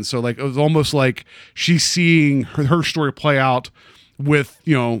happened. So like it was almost like she's seeing her story play out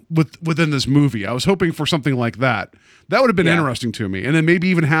within this movie. I was hoping for something like that. That would have been interesting to me. And then maybe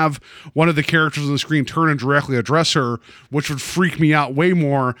even have one of the characters on the screen turn and directly address her, which would freak me out way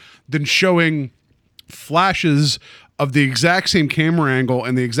more than showing flashes of the exact same camera angle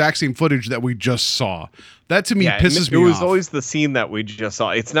and the exact same footage that we just saw. That to me pisses me off. It was always the scene that we just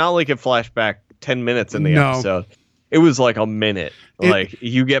saw. It's not like it flashed back 10 minutes in the episode. It was like a minute.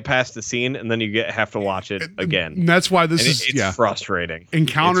 You get past the scene and then you have to watch it again. And that's why it's frustrating.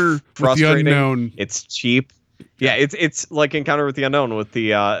 Encounter with the Unknown. It's cheap. Yeah, it's like Encounter with the Unknown with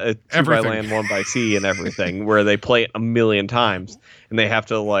the 2 by land, 1 by sea and everything, where they play it a million times and they have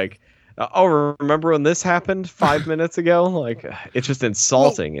to like, remember when this happened 5 minutes ago? Like, it's just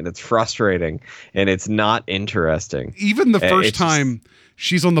insulting and it's frustrating and it's not interesting. Even the first time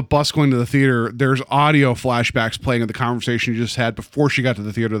she's on the bus going to the theater, there's audio flashbacks playing of the conversation you just had before she got to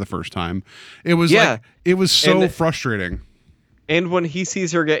the theater the first time. It was so frustrating. And when he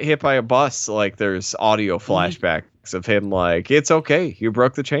sees her get hit by a bus, like there's audio flashbacks of him like, it's okay, you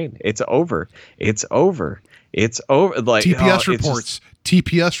broke the chain. It's over. It's over. It's over. Like TPS reports.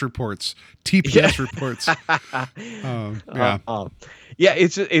 TPS reports.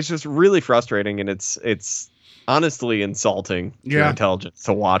 It's just really frustrating, and it's honestly insulting to your intelligence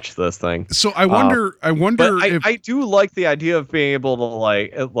to watch this thing. So I wonder if I do like the idea of being able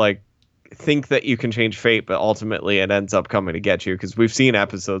to like think that you can change fate, but ultimately it ends up coming to get you, because we've seen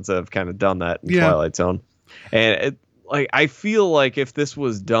episodes that have kind of done that in Twilight Zone. And I feel like if this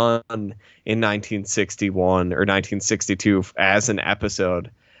was done in 1961 or 1962 as an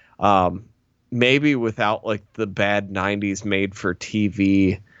episode, maybe without like the bad 90s made for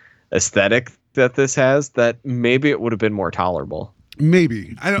TV aesthetic that this has, that maybe it would have been more tolerable.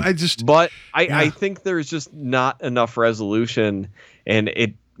 Maybe. I think there's just not enough resolution, and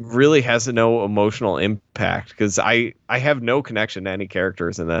it really has no emotional impact, because I have no connection to any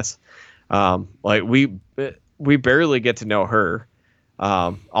characters in this. Like we barely get to know her.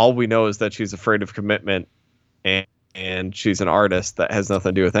 All we know is that she's afraid of commitment, and she's an artist that has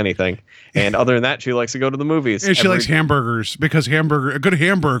nothing to do with anything. And other than that, she likes to go to the movies. And she likes hamburgers, because a good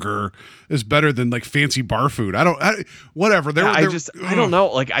hamburger is better than like fancy bar food. I don't know.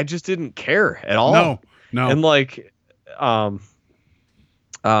 Like, I just didn't care at all. No. And like,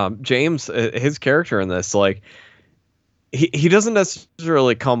 James, his character in this, like, he doesn't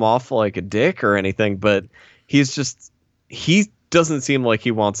necessarily come off like a dick or anything, but he doesn't seem like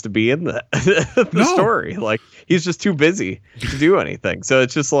he wants to be in the story. Like, he's just too busy to do anything. So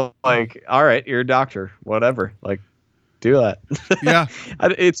it's just like, all right, you're a doctor, whatever. Like, do that. Yeah.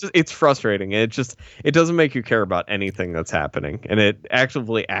 It's frustrating. It doesn't make you care about anything that's happening, and it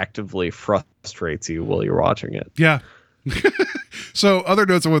actively frustrates you while you're watching it. Yeah. So other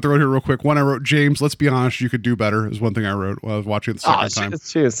notes I want to throw in here real quick. One, I wrote, James, let's be honest, you could do better, is one thing I wrote while I was watching it the second time.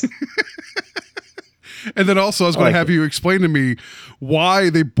 Cheers. And then also, I was going to have you explain to me why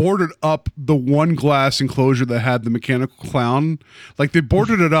they boarded up the one glass enclosure that had the mechanical clown. Like they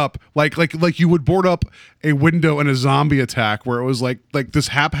boarded it up like you would board up a window in a zombie attack, where it was like this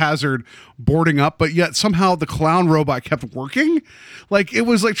haphazard boarding up, but yet somehow the clown robot kept working. Like it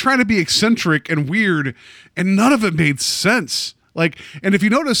was like trying to be eccentric and weird, and none of it made sense. Like, and if you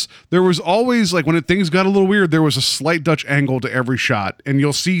notice, there was always like when things got a little weird, there was a slight Dutch angle to every shot, and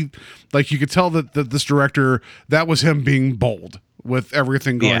you'll see, like, you could tell that this director, that was him being bold with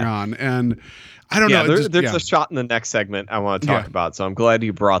everything going on. And I don't know. There's a shot in the next segment I want to talk about, so I'm glad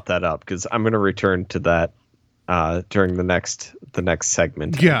you brought that up because I'm going to return to that during the next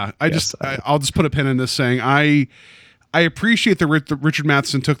segment. Yeah, I'll just put a pin in this, saying I appreciate that Richard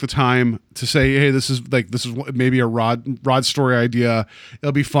Matheson took the time to say, hey, this is maybe a Rod story idea.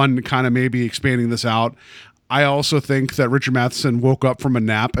 It'll be fun kind of maybe expanding this out. I also think that Richard Matheson woke up from a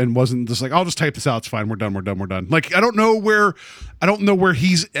nap and wasn't just like, I'll just type this out. It's fine. We're done. Like, I don't know where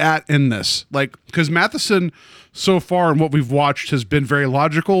he's at in this. Like, because Matheson so far in what we've watched has been very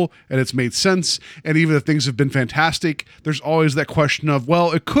logical and it's made sense. And even if things have been fantastic, there's always that question of,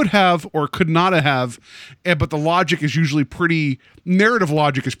 well, it could have or could not have. But the logic is usually narrative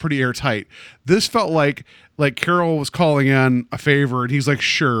logic is pretty airtight. This felt like Carol was calling in a favor and he's like,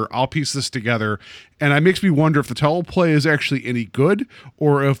 sure, I'll piece this together. And it makes me wonder if the teleplay is actually any good,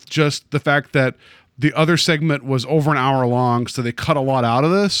 or if just the fact that the other segment was over an hour long, so they cut a lot out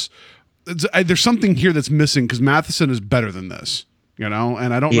of this. There's something here that's missing because Matheson is better than this, and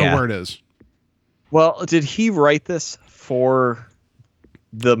I don't know where it is. Well, did he write this for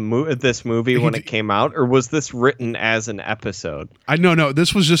this movie when it came out, or was this written as an episode? No.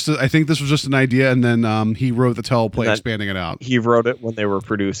 This was just I think this was just an idea, and then he wrote the teleplay expanding it out. He wrote it when they were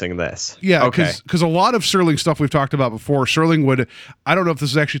producing this. Yeah, because a lot of Serling stuff we've talked about before, Serling would, I don't know if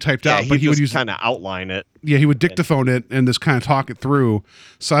this is actually typed out, but he would use kind of outline it. Yeah, he would dictaphone it and just kind of talk it through.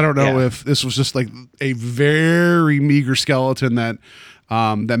 So I don't know if this was just like a very meager skeleton that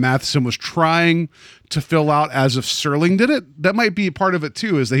Matheson was trying to fill out as if Serling did it. That might be part of it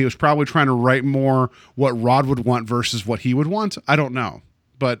too, is that he was probably trying to write more what Rod would want versus what he would want. I don't know,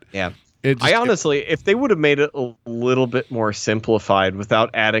 but I honestly, if they would have made it a little bit more simplified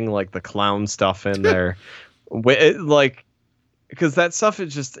without adding like the clown stuff in there, because that stuff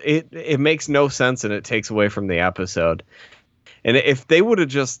is just it makes no sense and it takes away from the episode. And if they would have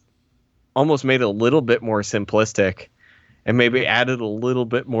just almost made it a little bit more simplistic and maybe added a little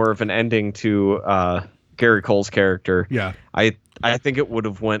bit more of an ending to Gary Cole's character, I think it would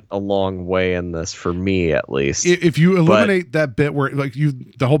have went a long way in this, for me at least. If you eliminate that bit where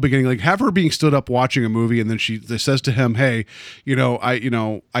the whole beginning, like have her being stood up watching a movie and then she says to him, hey,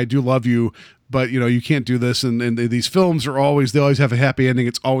 I do love you, but you can't do this, and these films they always have a happy ending.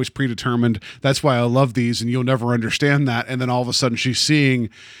 It's always predetermined. That's why I love these, and you'll never understand that. And then all of a sudden she's seeing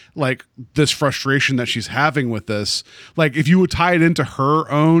like this frustration that she's having with this. Like if you would tie it into her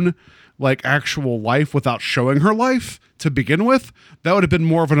own like actual life without showing her life to begin with, that would have been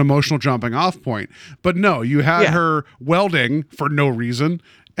more of an emotional jumping off point. But no, you had her welding for no reason,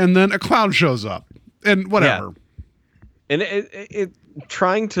 and then a clown shows up and whatever. And it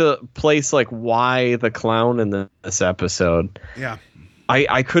trying to place like why the clown in this episode. Yeah.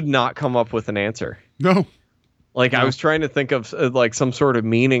 I could not come up with an answer. No. Like I was trying to think of like some sort of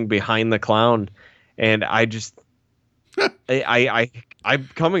meaning behind the clown, and I just I'm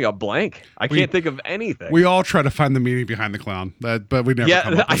coming up blank. I can't think of anything. We all try to find the meaning behind the clown, but we never.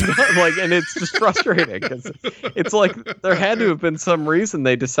 Come up with it. And it's just frustrating because it's like there had to have been some reason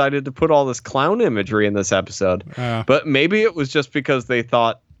they decided to put all this clown imagery in this episode. But maybe it was just because they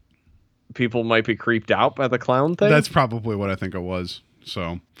thought people might be creeped out by the clown thing. That's probably what I think it was.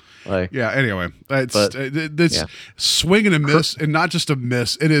 So. Anyway, it's swing and a miss, and not just a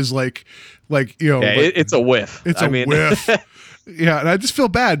miss. It is it's a whiff. It's a whiff. Yeah, and I just feel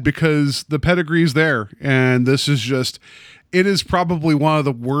bad because the pedigree's there, and this is just, it is probably one of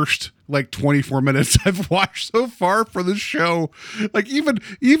the worst 24 minutes I've watched so far for the show. Like even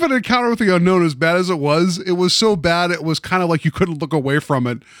Encounter with the Unknown, as bad as it was so bad it was kind of like you couldn't look away from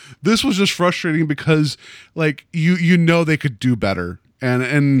it. This was just frustrating because they could do better.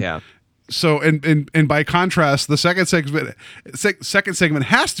 So and by contrast, the second segment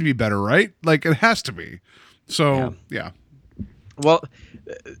has to be better, right? Like it has to be. So yeah. Well,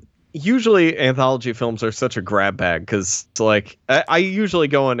 usually anthology films are such a grab bag because I usually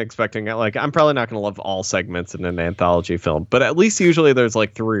go in expecting I'm probably not going to love all segments in an anthology film, but at least usually there's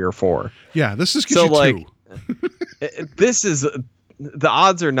 3 or 4. Yeah, this is so you 2. This is the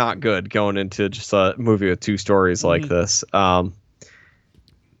odds are not good going into just a movie with 2 stories like this.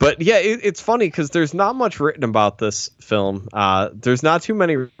 But yeah, it's funny because there's not much written about this film. There's not too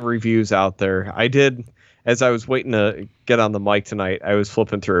many reviews out there. I did, as I was waiting to get on the mic tonight, I was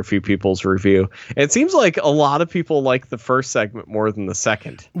flipping through a few people's review. And it seems like a lot of people like the first segment more than the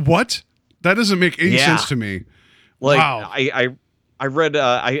second. What? That doesn't make any sense to me. Like, wow. I read,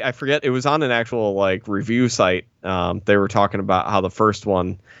 I forget, it was on an actual like review site. They were talking about how the first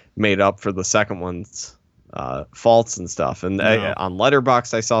one made up for the second one's faults and stuff. And on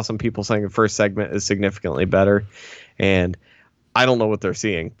Letterboxd, I saw some people saying the first segment is significantly better. And I don't know what they're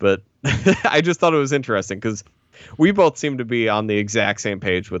seeing, but I just thought it was interesting because we both seem to be on the exact same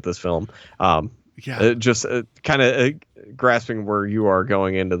page with this film. Just kind of grasping where you are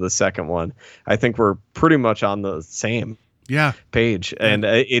going into the second one. I think we're pretty much on the same page. And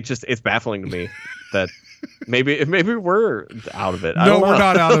it's baffling to me that maybe we're out of it. No, we're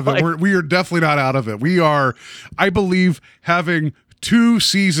not out of it. We are definitely not out of it. We are, I believe, having 2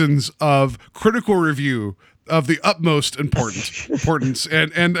 seasons of critical review of the utmost importance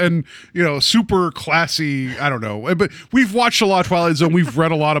and super classy. I don't know, but we've watched a lot of Twilight Zone. We've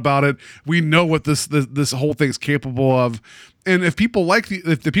read a lot about it. We know what this whole thing's capable of. And if people like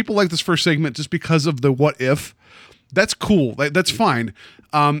if the people like this first segment just because of the what if, that's cool. That's fine.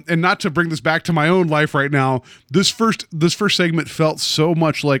 And not to bring this back to my own life right now, this first segment felt so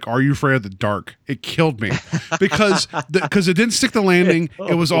much like Are You Afraid of the Dark? It killed me because it didn't stick the landing.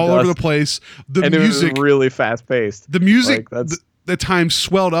 It was all over the place. The music it was really fast paced. The music the time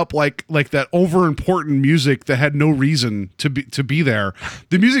swelled up like that over important music that had no reason to be there.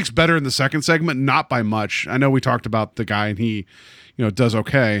 The music's better in the second segment, not by much. I know we talked about the guy and he does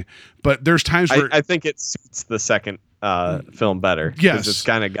okay, but there's times where I think it suits the second film better. Yes, it's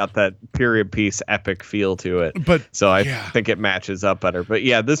kind of got that period piece epic feel to it. But so I think it matches up better. But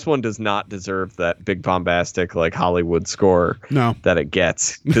yeah, this one does not deserve that big bombastic like Hollywood score that it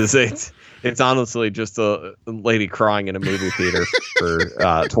gets, because it's honestly just a lady crying in a movie theater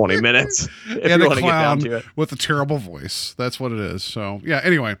for 20 minutes. And a clown with a terrible voice. That's what it is. So yeah.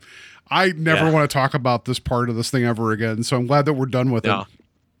 Anyway. I never want to talk about this part of this thing ever again, so I'm glad that we're done with it.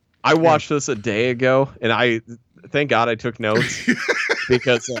 I watched this a day ago, and thank God I took notes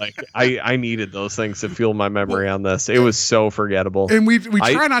because I needed those things to fuel my memory on this. It was so forgettable. And we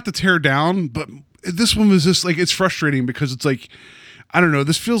try not to tear down, but this one was just like, it's frustrating because it's like, I don't know,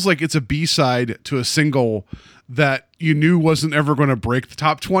 this feels like it's a B-side to a single that you knew wasn't ever going to break the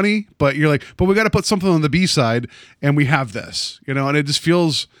top 20, but you're like, but we got to put something on the B-side, and we have this, and it just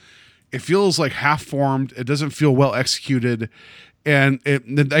feels... It feels like half-formed. It doesn't feel well executed, and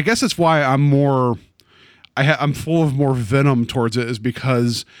I guess that's why I'm full of more venom towards it. Is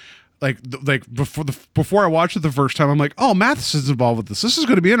because like before I watched it the first time, I'm like, oh, Matheson's involved with this. This is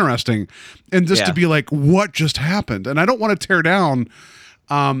going to be interesting, and just to be like, what just happened? And I don't want to tear down.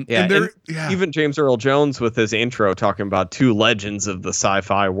 Even James Earl Jones with his intro talking about 2 legends of the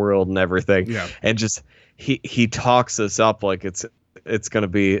sci-fi world and everything, and just he talks this up like it's going to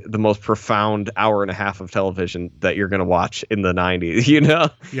be the most profound hour and a half of television that you're going to watch in the 90s,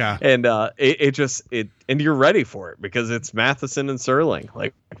 Yeah. And and you're ready for it because it's Matheson and Serling.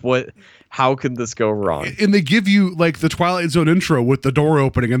 Like, how could this go wrong? And they give you like the Twilight Zone intro with the door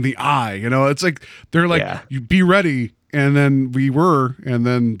opening and the eye, it's like, they're like, you be ready. And then and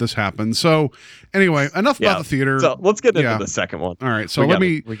then this happened. So anyway, enough about the theater. So let's get into the second one. All right. So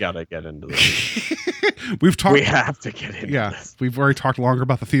we gotta get into this. We have to get into this. We've already talked longer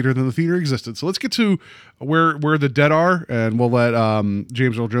about the theater than the theater existed. So let's get to where the dead are, and we'll let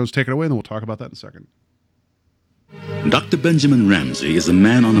James Earl Jones take it away, and then we'll talk about that in a second. Dr. Benjamin Ramsey is a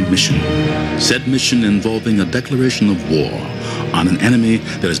man on a mission. Said mission involving a declaration of war on an enemy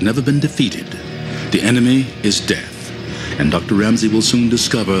that has never been defeated. The enemy is death. And Dr. Ramsey will soon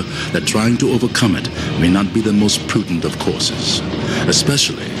discover that trying to overcome it may not be the most prudent of courses,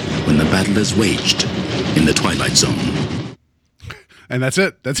 especially when the battle is waged in the Twilight Zone. And that's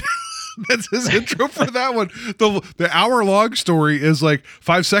it. That's his intro for that one. The hour-long story is like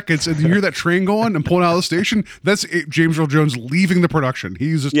 5 seconds, and you hear that train going and pulling out of the station. That's James Earl Jones leaving the production.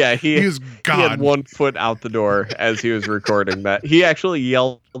 He's just, he is gone. He had 1 foot out the door as he was recording that. He actually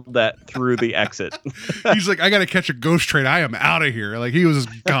yelled that through the exit. He's like, I got to catch a ghost train. I am out of here. Like, he was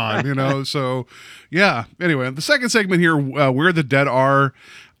just gone, So, yeah. Anyway, the second segment here, Where the Dead Are.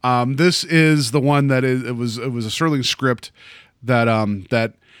 This is the one that it was a Serling script that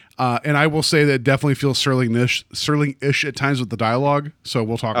and I will say that it definitely feels Serling-ish at times with the dialogue. So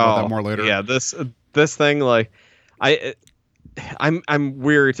we'll talk about that more later. Yeah, this thing, like, I'm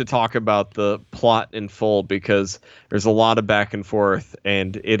weary to talk about the plot in full because there's a lot of back and forth,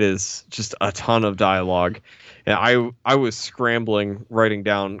 and it is just a ton of dialogue. And I was scrambling, writing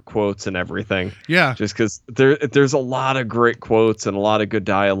down quotes and everything. Yeah. Just because there's a lot of great quotes and a lot of good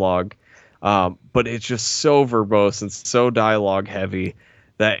dialogue, but it's just so verbose and so dialogue heavy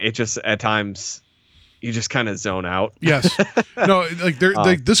that it just at times you just kind of zone out. Yes. No, like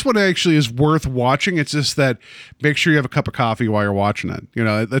this one actually is worth watching. It's just that make sure you have a cup of coffee while you're watching it. You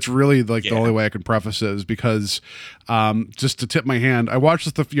know, that's really like the only way I can preface it is because just to tip my hand, I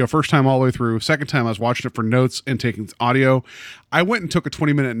watched this the first time all the way through. Second time I was watching it for notes and taking audio. I went and took a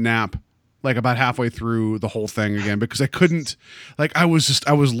 20-minute nap like about halfway through the whole thing again because I couldn't, like I was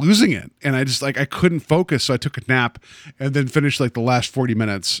losing it and I just like I couldn't focus, so I took a nap and then finished like the last 40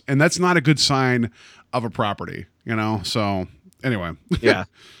 minutes, and that's not a good sign of a property, you know. So anyway. Yeah.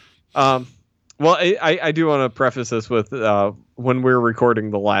 Well, I do want to preface this with when we were recording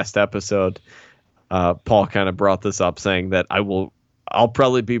the last episode, Paul kind of brought this up saying that I'll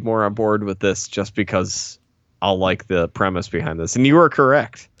probably be more on board with this just because I'll like the premise behind this, and you are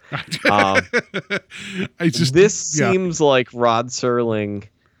correct. This seems like Rod Serling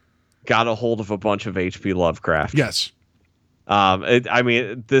got a hold of a bunch of H.P. Lovecraft. Yes.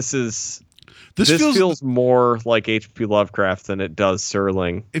 This feels more like H.P. Lovecraft than it does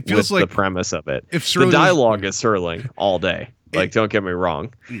Serling. It feels with like the premise of it. If the dialogue is Serling all day. Like, don't get me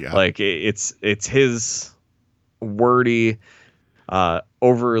wrong. Yeah. Like it's his wordy,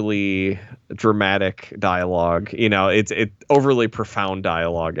 overly dramatic dialogue. You know, it's overly profound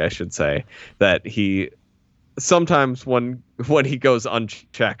dialogue, I should say, that he sometimes when he goes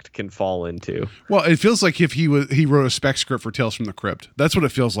unchecked can fall into. Well, it feels like if he wrote a spec script for Tales from the Crypt. That's what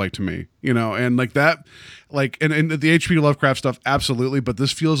it feels like to me, you know. And like that, like and the H.P. Lovecraft stuff, absolutely, but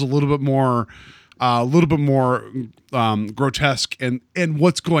this feels a little bit more grotesque and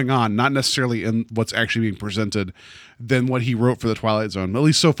what's going on, not necessarily in what's actually being presented, than what he wrote for the Twilight Zone. At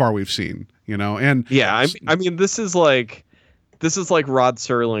least so far we've seen, you know. And yeah, I mean, this is like Rod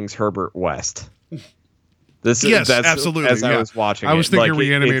Serling's Herbert West. That's absolutely. As I was watching, I was thinking like,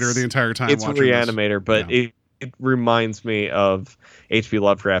 Reanimator the entire time. It's Reanimator, but it reminds me of H.P.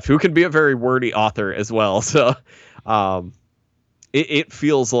 Lovecraft, who can be a very wordy author as well. So, it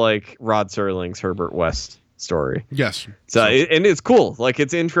feels like Rod Serling's Herbert West story. Yes. So and it's cool. Like,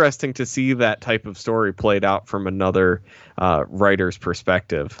 it's interesting to see that type of story played out from another writer's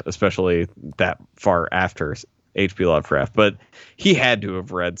perspective, especially that far after H.P. Lovecraft. But he had to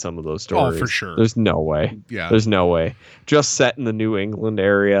have read some of those stories. Oh, for sure. There's no way. Yeah. There's no way. Just set in the New England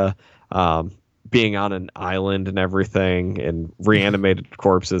area, being on an island and everything, and reanimated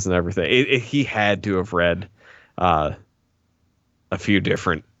corpses and everything. He had to have read a few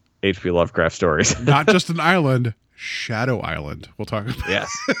different H.P. Lovecraft stories. Not just an island, Shadow Island. We'll talk about. Yes.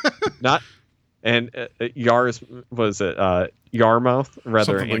 Not. And Yar's was it Yarmouth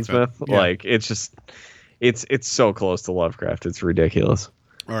rather than Innsmouth? Yeah. Like, it's just. It's so close to Lovecraft. It's ridiculous.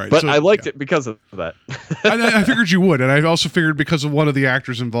 All right, but I liked it because of that. I figured you would, and I also figured because of one of the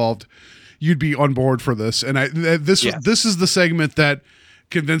actors involved, you'd be on board for this. And this is the segment that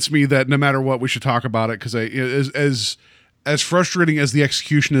convinced me that no matter what, we should talk about it, because as frustrating as the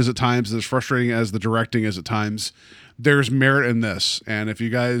execution is at times, as frustrating as the directing is at times, there's merit in this. And if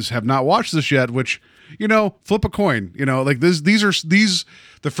you guys have not watched this yet, which, you know, flip a coin, you know, like the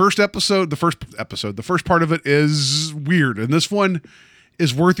first part of it is weird, and this one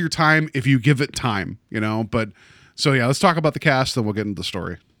is worth your time if you give it time, you know. But so yeah, let's talk about the cast, then we'll get into the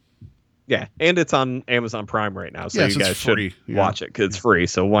story. Yeah, and it's on Amazon Prime right now, so you guys should watch it because it's free.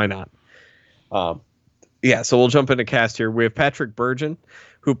 So why not? So we'll jump into cast here. We have Patrick Bergin,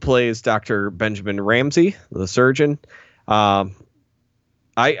 who plays Dr. Benjamin Ramsey, the surgeon.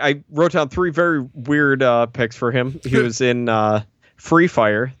 I wrote down three very weird picks for him. He was in Free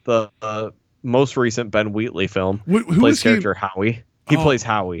Fire, the most recent Ben Wheatley film. Who plays character Howie. He plays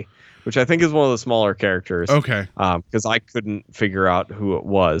Howie, which I think is one of the smaller characters. Okay. Because I couldn't figure out who it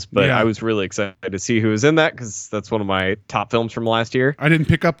was, but I was really excited to see who was in that, because that's one of my top films from last year. I didn't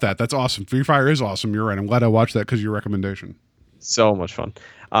pick up that. That's awesome. Free Fire is awesome. You're right. I'm glad I watched that because of your recommendation. So much fun.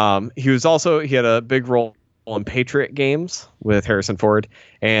 He had a big role in Patriot Games with Harrison Ford,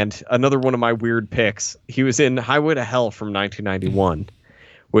 and another one of my weird picks, he was in Highway to Hell from 1991,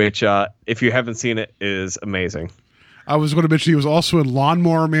 which if you haven't seen it, is amazing. I was going to mention he was also in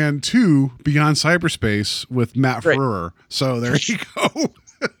Lawnmower Man 2 Beyond Cyberspace with Matt Frewer. So there you go.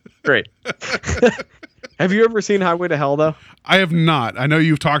 Great. Have you ever seen Highway to Hell, though? I have not. I know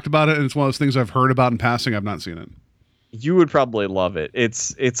you've talked about it, and it's one of those things I've heard about in passing. I've not seen it. You would probably love it.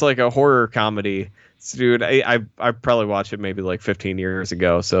 It's like a horror comedy Dude, I probably watched it maybe like 15 years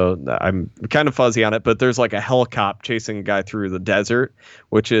ago, so I'm kind of fuzzy on it. But there's like a helicopter chasing a guy through the desert,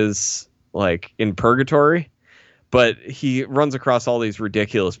 which is like in purgatory. But he runs across all these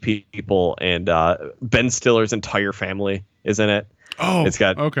ridiculous people, and Ben Stiller's entire family is in it. Oh, it's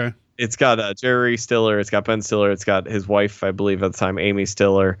got okay. It's got Jerry Stiller, it's got Ben Stiller, it's got his wife, I believe at the time, Amy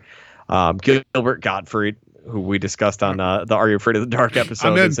Stiller, Gilbert Gottfried, who we discussed on the Are You Afraid of the Dark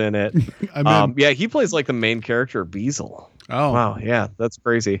episode, is in it. Yeah, he plays like the main character, Beazle. Oh, wow, yeah, that's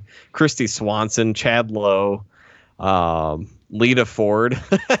crazy. Christy Swanson, Chad Lowe, Lita Ford.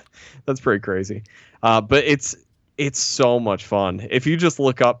 That's pretty crazy. But it's so much fun. If you just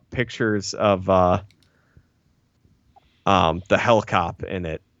look up pictures of the helicopter in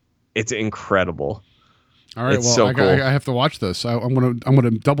it, it's incredible. All right, it's well, so cool. I have to watch this. I'm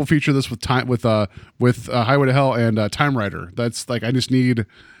gonna double feature this with Highway to Hell and Time Rider. That's like I need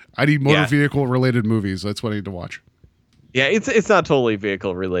motor vehicle related movies. That's what I need to watch. Yeah, it's not totally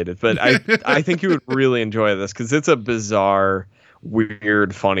vehicle related, but I think you would really enjoy this because it's a bizarre,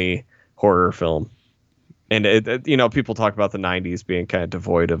 weird, funny horror film. And people talk about the 90s being kind of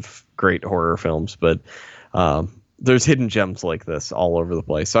devoid of great horror films, but there's hidden gems like this all over the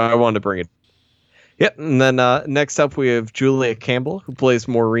place. So I wanted to bring it. Yep. And then next up, we have Julia Campbell, who plays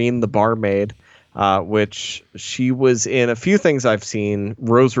Maureen, the barmaid, which she was in a few things I've seen.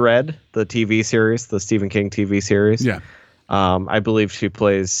 Rose Red, the TV series, the Stephen King TV series. Yeah. I believe she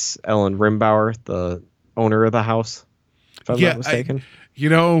plays Ellen Rimbauer, the owner of the house, if I'm not mistaken.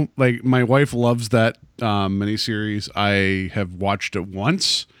 Like my wife loves that miniseries. I have watched it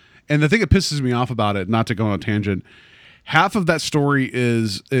once. And the thing that pisses me off about it, not to go on a tangent, half of that story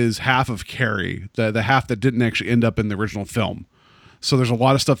is half of Carrie, the half that didn't actually end up in the original film. So there's a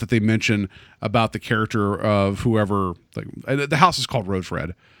lot of stuff that they mention about the character of whoever. Like the house is called Rose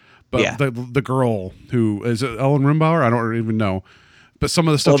Red, but the girl who is it Ellen Rimbauer? I don't even know. But some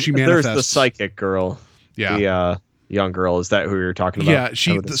of the stuff she manifests. There's the psychic girl. Yeah. The young girl. Is that who you're talking about?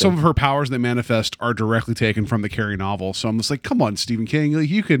 Yeah, some of her powers that manifest are directly taken from the Carrie novel. So I'm just like, come on, Stephen King,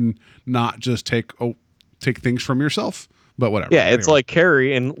 you can not just take things from yourself. But whatever. Yeah, it's like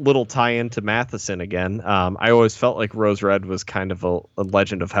Carrie and little tie-in to Matheson again. I always felt like Rose Red was kind of a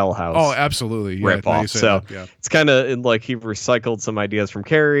Legend of Hell House. Oh, absolutely. Yeah, rip-off. So it's kind of like he recycled some ideas from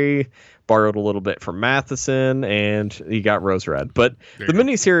Carrie, borrowed a little bit from Matheson, and he got Rose Red. But the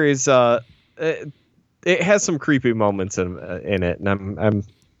miniseries, it has some creepy moments in it, and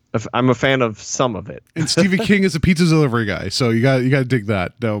I'm a fan of some of it. And Stephen King is a pizza delivery guy, so you got to dig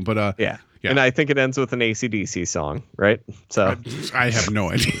that. No, but yeah. And I think it ends with an AC/DC song, right? So I have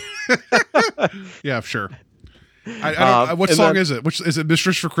no idea. Yeah, sure. I don't, what song is it? Is it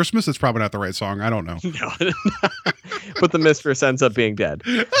Mistress for Christmas? It's probably not the right song. I don't know. No. But the mistress ends up being dead.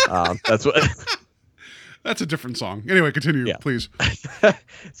 That's what. That's a different song. Anyway, continue, please.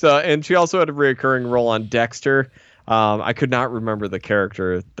 So, and she also had a recurring role on Dexter. I could not remember the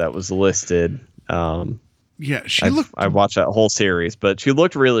character that was listed. Yeah, I watched that whole series, but she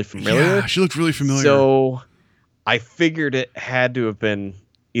looked really familiar. Yeah, she looked really familiar. So I figured it had to have been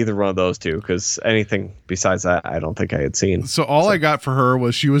either one of those two, because anything besides that, I don't think I had seen. So I got for her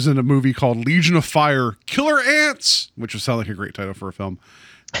was she was in a movie called Legion of Fire, Killer Ants, which would sound like a great title for a film.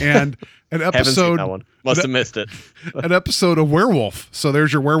 And an episode. Haven't seen that one. Must have missed it. An episode of Werewolf. So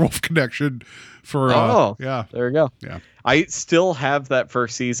there's your werewolf connection for. Yeah. There you go. Yeah. I still have that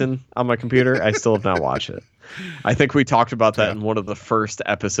first season on my computer. I still have not watched it. I think we talked about that in one of the first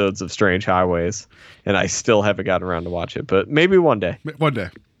episodes of Strange Highways, and I still haven't gotten around to watch it. But maybe one day. One day.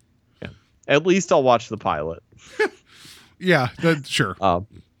 Yeah. At least I'll watch the pilot. Yeah. Sure.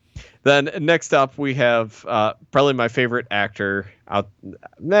 Then next up, we have probably my favorite actor.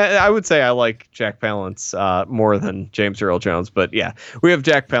 I would say I like Jack Palance more than James Earl Jones. But yeah, we have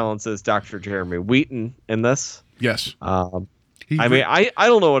Jack Palance as Dr. Jeremy Wheaton in this. Yes. I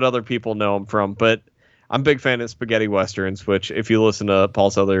don't know what other people know him from, but I'm a big fan of spaghetti westerns, which if you listen to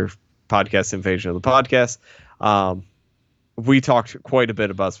Paul's other podcast, Invasion of the Podcast, we talked quite a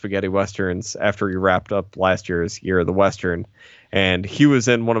bit about spaghetti westerns after we wrapped up last year's Year of the Western. And he was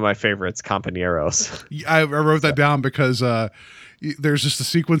in one of my favorites, Companeros. I wrote that down because there's just a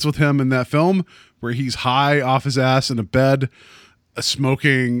sequence with him in that film where he's high off his ass in a bed,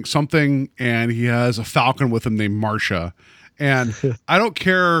 smoking something, and he has a falcon with him named Marsha. And I don't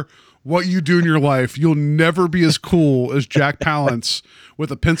care what you do in your life, you'll never be as cool as Jack Palance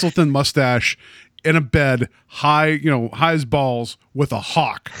with a pencil-thin mustache in a bed, high as balls with a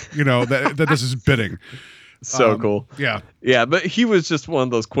hawk, that does his bidding. So cool. Yeah. Yeah, but he was just one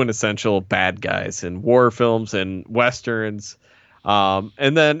of those quintessential bad guys in war films and westerns.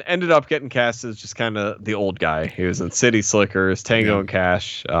 And then ended up getting cast as just kind of the old guy. He was in City Slickers, Tango and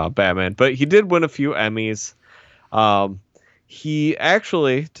Cash, Batman, but he did win a few Emmys. He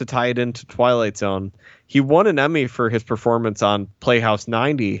actually, to tie it into Twilight Zone, he won an Emmy for his performance on Playhouse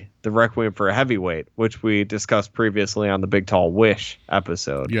 90, The Requiem for a Heavyweight, which we discussed previously on the Big Tall Wish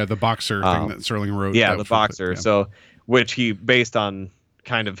episode. Yeah, the boxer thing that Serling wrote. Yeah, the boxer. Yeah. So, which he based on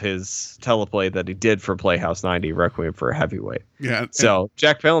kind of his teleplay that he did for Playhouse 90, Requiem for a Heavyweight. Yeah. So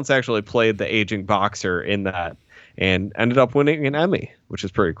Jack Palance actually played the aging boxer in that and ended up winning an Emmy, which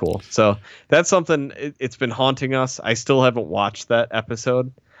is pretty cool. So that's something, it's been haunting us. I still haven't watched that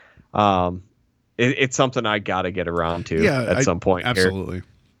episode. It's something I got to get around to at some point. Absolutely. Here.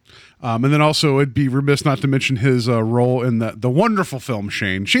 And then also it'd be remiss not to mention his role in the wonderful film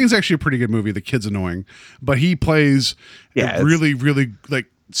Shane. Shane's actually a pretty good movie. The kid's annoying, but he plays a really, really like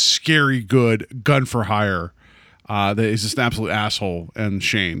scary good gun for hire. That is just an absolute asshole and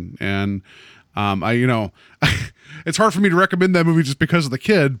Shane. And it's hard for me to recommend that movie just because of the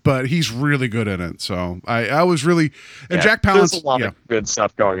kid, but he's really good in it. So I was really, and Jack Palance. There's a lot of good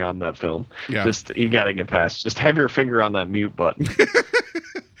stuff going on in that film. Yeah. Just, you got to get past, just have your finger on that mute button.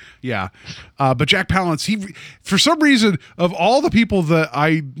 Yeah. But Jack Palance, he, for some reason, of all the people that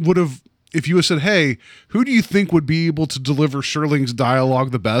I would have, if you had said, hey, who do you think would be able to deliver Serling's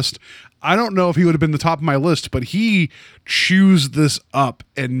dialogue the best? I don't know if he would have been the top of my list, but he chews this up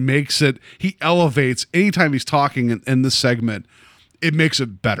and makes it, he elevates anytime he's talking in this segment, it makes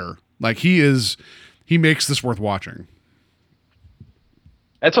it better. Like he makes this worth watching.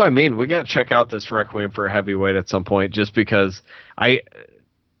 That's what I mean. We got to check out this Requiem for a Heavyweight at some point, just because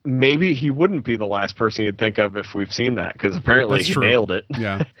maybe he wouldn't be the last person you'd think of if we've seen that, because apparently he nailed it.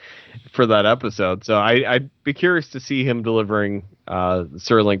 Yeah. For that episode. So I'd be curious to see him delivering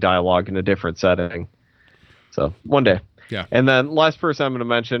Serling dialogue in a different setting. So one day. Yeah. And then last person I'm going to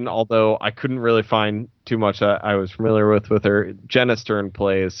mention, although I couldn't really find too much that I was familiar with her, Jenna Stern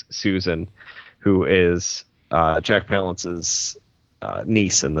plays Susan, who is Jack Palance's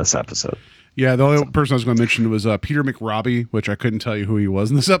niece in this episode. Yeah, the only person I was going to mention was Peter McRobbie, which I couldn't tell you who he was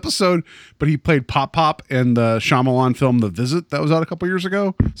in this episode, but he played Pop Pop in the Shyamalan film The Visit that was out a couple years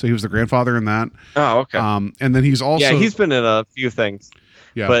ago. So he was the grandfather in that. Oh, okay. And then he's also... Yeah, he's been in a few things.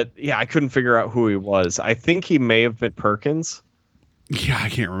 Yeah. But yeah, I couldn't figure out who he was. I think he may have been Perkins. Yeah, I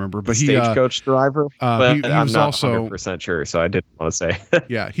can't remember, but stagecoach driver. But he I'm was not also 100% sure, so I didn't want to say.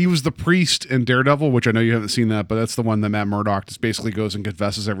 Yeah, he was the priest in Daredevil, which I know you haven't seen that, but that's the one that Matt Murdock just basically goes and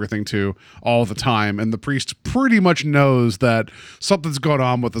confesses everything to all the time, and the priest pretty much knows that something's going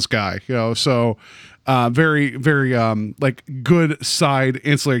on with this guy, So, very, very like good side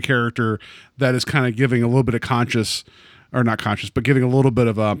ancillary character that is kind of giving a little bit of not conscious, but giving a little bit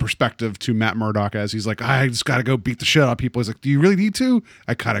of perspective to Matt Murdock as he's like, I just got to go beat the shit out of people. He's like, do you really need to?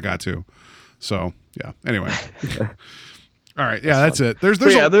 I kind of got to. So, yeah. Anyway. All right. Yeah, that's it. There's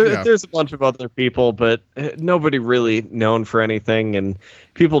a bunch of other people, but nobody really known for anything. And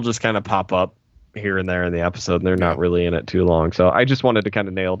people just kind of pop up here and there in the episode, and they're not really in it too long. So I just wanted to kind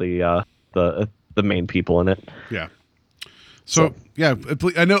of nail the main people in it. Yeah. So yeah,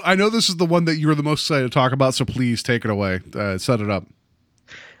 I know this is the one that you were the most excited to talk about. So please take it away. Set it up.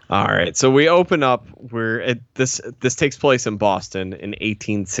 All right. So we open up where this takes place in Boston in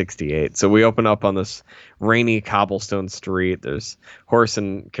 1868. So we open up on this rainy cobblestone street. There's horse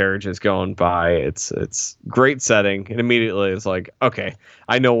and carriages going by. It's great setting. And immediately it's like, okay,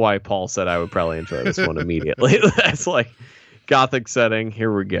 I know why Paul said I would probably enjoy this one immediately. That's like Gothic setting.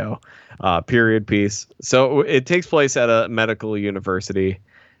 Here we go. Period piece. So it takes place at a medical university,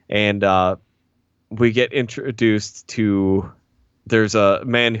 and we get introduced to, there's a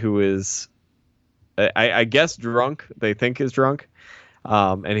man who is, I guess, drunk. They think is drunk,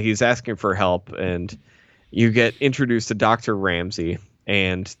 and he's asking for help. And you get introduced to Dr. Ramsey,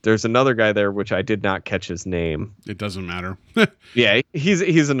 and there's another guy there, which I did not catch his name. It doesn't matter. Yeah,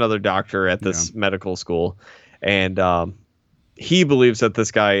 he's another doctor at this medical school, and he believes that this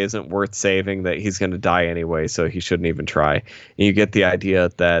guy isn't worth saving, that he's going to die anyway, so he shouldn't even try. And you get the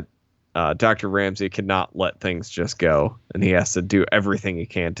idea that Dr. Ramsey cannot let things just go, and he has to do everything he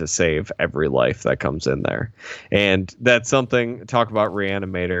can to save every life that comes in there. And that's something, talk about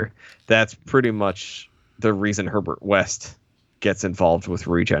Reanimator, that's pretty much the reason Herbert West gets involved with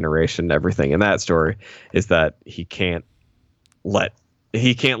regeneration and everything in that story, is that he can't let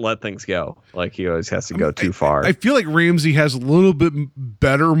he can't let things go. Like he always has to go too far. I feel like Ramsey has a little bit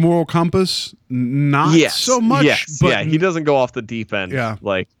better moral compass. Not so much. Yes. But yeah, he doesn't go off the deep end Yeah.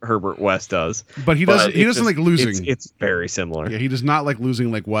 like Herbert West does. But he doesn't. He doesn't like losing. It's very similar. Yeah, he does not like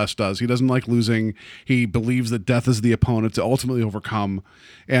losing like West does. He doesn't like losing. He believes that death is the opponent to ultimately overcome,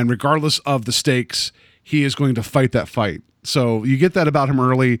 and regardless of the stakes, he is going to fight that fight. So you get that about him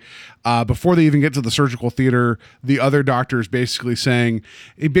early, before they even get to the surgical theater. The other doctor is basically saying,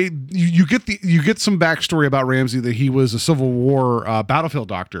 you get some backstory about Ramsey, that he was a Civil War battlefield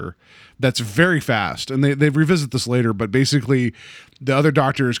doctor. That's very fast, and they revisit this later. But basically, the other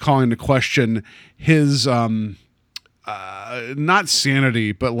doctor is calling into question his not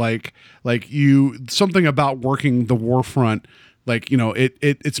sanity, but like something about working the war front. Like,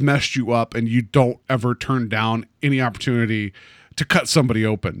 it's messed you up, and you don't ever turn down any opportunity to cut somebody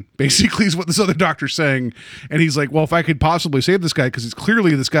open, basically, is what this other doctor's saying. And he's like, well, if I could possibly save this guy, because it's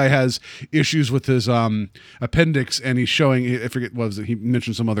clearly this guy has issues with his appendix, and he's showing, I forget what was it, he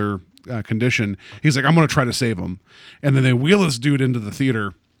mentioned some other condition. He's like, I'm going to try to save him. And then they wheel this dude into the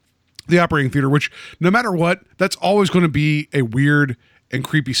theater, the operating theater, which no matter what, that's always going to be a weird and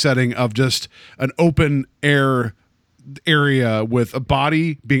creepy setting of just an open air area with a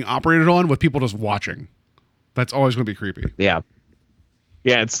body being operated on with people just watching. That's always going to be creepy. Yeah,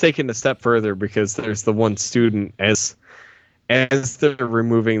 it's taken a step further because there's the one student as they're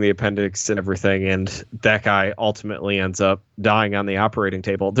removing the appendix and everything, and that guy ultimately ends up dying on the operating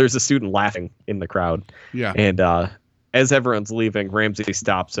table. There's a student laughing in the crowd. Yeah. And as everyone's leaving, Ramsey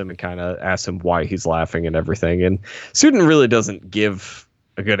stops him and kind of asks him why he's laughing and everything. And student really doesn't give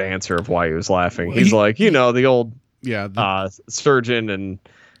a good answer of why he was laughing. He's like, the old surgeon and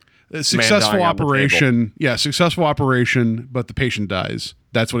successful operation. Yeah, successful operation, but the patient dies.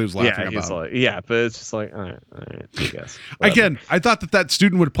 That's what he was laughing about. He's like, but it's just like, all right, I guess. Again, I thought that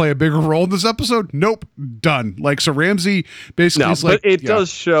student would play a bigger role in this episode. Nope, done. Like, so Ramsey basically is like, but it does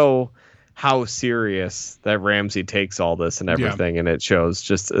show how serious that Ramsey takes all this and everything, and it shows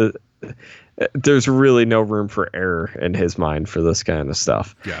just there's really no room for error in his mind for this kind of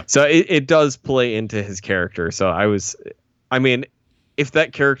stuff. Yeah. So it does play into his character. So if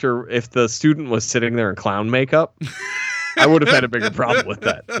the student was sitting there in clown makeup, I would have had a bigger problem with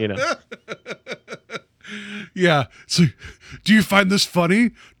that, Yeah. So, do you find this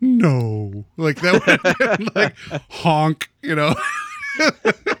funny? No. Like, that would have been like honk,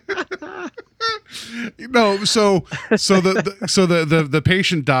 No, so the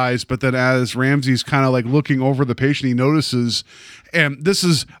patient dies, but then as Ramsey's kind of like looking over the patient, he notices, and this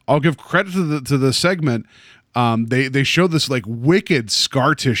is, I'll give credit to the segment. They show this like wicked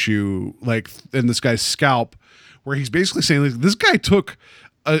scar tissue like in this guy's scalp, where he's basically saying like, this guy took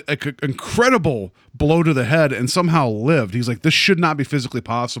a incredible blow to the head and somehow lived. He's like, this should not be physically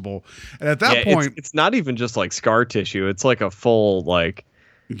possible. And at that point, it's not even just like scar tissue. It's like a full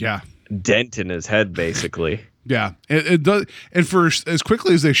dent in his head, basically. Yeah, it does. And for as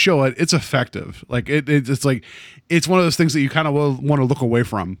quickly as they show it, it's effective. Like it's like, it's one of those things that you kind of want to look away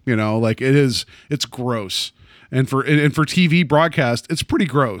from, like it's gross. And for TV broadcast, it's pretty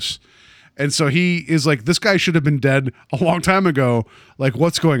gross. And so he is like, this guy should have been dead a long time ago. Like,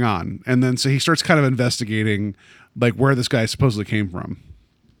 what's going on? And then so he starts kind of investigating like where this guy supposedly came from.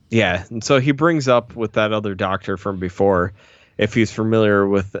 Yeah. And so he brings up with that other doctor from before, if he's familiar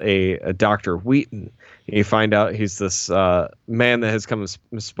with a Dr. Wheaton. You find out he's this man that has come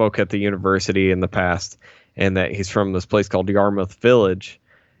and spoke at the university in the past, and that he's from this place called Yarmouth Village.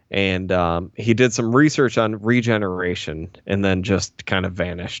 And he did some research on regeneration and then just kind of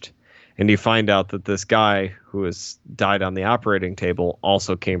vanished. And you find out that this guy who has died on the operating table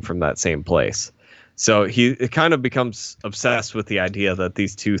also came from that same place. So it kind of becomes obsessed with the idea that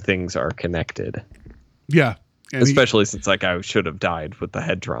these two things are connected. Yeah. And especially since that guy should have died with the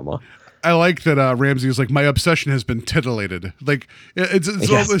head trauma. I like that Ramsey was like, my obsession has been titillated. Like it's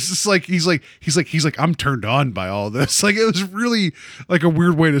just like he's like I'm turned on by all this. Like, it was really like a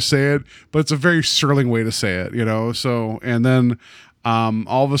weird way to say it, but it's a very sterling way to say it, So, and then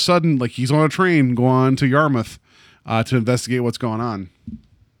all of a sudden, like, he's on a train going on to Yarmouth to investigate what's going on.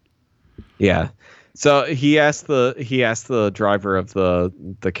 Yeah. So he asked the driver of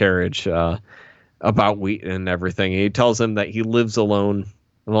the carriage about Wheaton and everything. He tells him that he lives alone.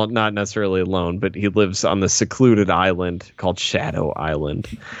 Well, not necessarily alone, but he lives on the secluded island called Shadow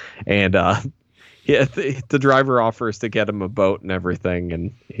Island. And the driver offers to get him a boat and everything.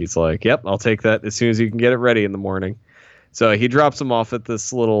 And he's like, yep, I'll take that as soon as you can get it ready in the morning. So he drops him off at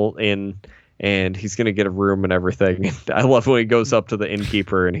this little inn, and he's going to get a room and everything. And I love when he goes up to the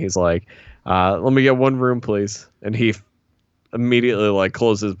innkeeper and he's like, let me get one room, please. And he immediately like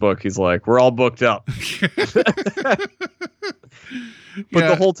closes his book. He's like, "We're all booked up." But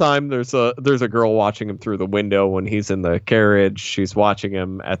the whole time there's a girl watching him through the window when he's in the carriage. She's watching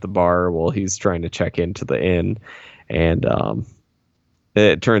him at the bar while he's trying to check into the inn, and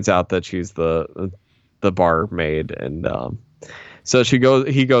it turns out that she's the barmaid, and so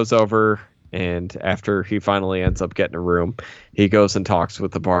he goes over, and after he finally ends up getting a room, he goes and talks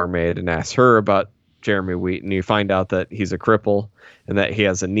with the barmaid and asks her about Jeremy Wheaton. You find out that he's a cripple and that he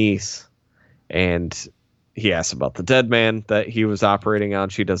has a niece, and he asks about the dead man that he was operating on.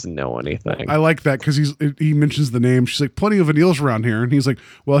 She doesn't know anything. I like that because he mentions the name. She's like, plenty of O'Neills around here. And he's like,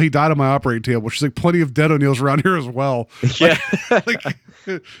 well, he died on my operating table. She's like, plenty of dead O'Neills around here as well. Yeah.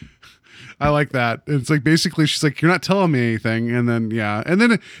 I like that. It's like, basically she's like, you're not telling me anything. And then, and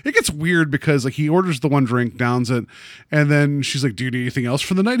then it gets weird because like he orders the one drink, downs it. And then she's like, do you need anything else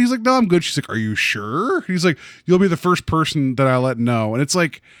for the night? He's like, no, I'm good. She's like, are you sure? He's like, you'll be the first person that I let know. And it's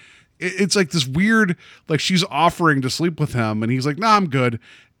like this weird, like she's offering to sleep with him and he's like, nah, I'm good.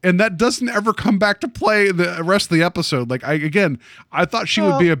 And that doesn't ever come back to play the rest of the episode. Like I thought she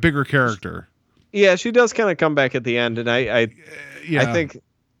would be a bigger character. Yeah, she does kind of come back at the end. And I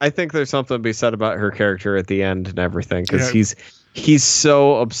think there's something to be said about her character at the end and everything. Cause he's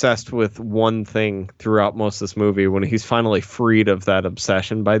so obsessed with one thing throughout most of this movie. When he's finally freed of that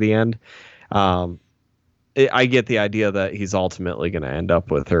obsession by the end, I get the idea that he's ultimately going to end up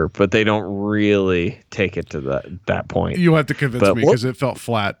with her, but they don't really take it to that point. You have to convince me because it felt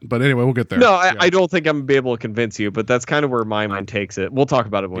flat. But anyway, we'll get there. No, I don't think I'm going to be able to convince you, but that's kind of where my mind takes it. We'll talk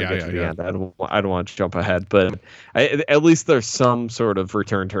about it when we get to the end. I don't want to jump ahead, but at least there's some sort of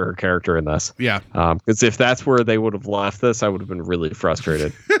return to her character in this. Yeah. Because if that's where they would have left this, I would have been really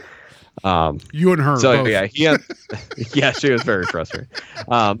frustrated. You and her. So both. Yeah, she was very frustrated.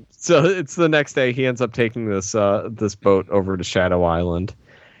 So it's the next day. He ends up taking this boat over to Shadow Island,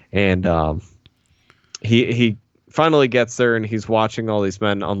 and he finally gets there, and he's watching all these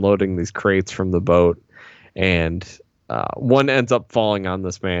men unloading these crates from the boat, and one ends up falling on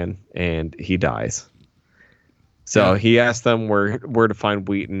this man, and he dies. So he asks them where to find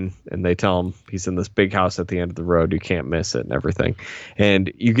Wheaton, and they tell him he's in this big house at the end of the road. You can't miss it and everything.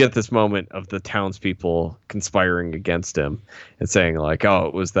 And you get this moment of the townspeople conspiring against him and saying like, oh,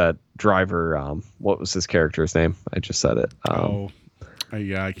 it was that driver. What was his character's name? I just said it. I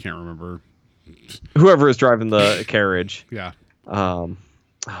can't remember. Whoever is driving the carriage. Yeah. I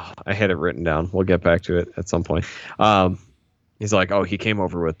had it written down. We'll get back to it at some point. He's like, oh, he came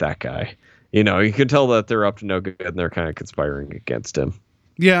over with that guy. You know, you can tell that they're up to no good and they're kind of conspiring against him.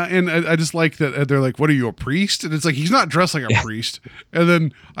 Yeah, and I just like that they're like, what are you, a priest? And it's like, he's not dressed like a priest. And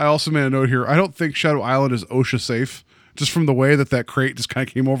then I also made a note here. I don't think Shadow Island is OSHA safe, just from the way that crate just kind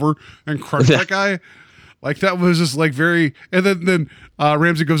of came over and crushed that guy. Like, that was just like very... And then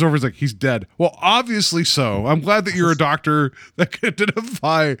Ramsey goes over and is like, he's dead. Well, obviously so. I'm glad that you're a doctor that can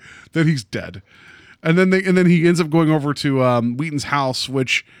identify that he's dead. And then he ends up going over to Wheaton's house,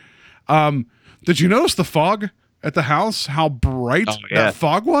 which... did you notice the fog at the house? How bright that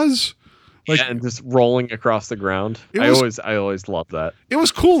fog was? Like, and just rolling across the ground. I always love that. It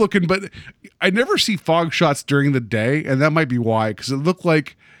was cool looking, but I never see fog shots during the day, and that might be why, because it looked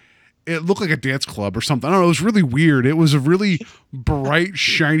like a dance club or something. I don't know. It was really weird. It was a really bright,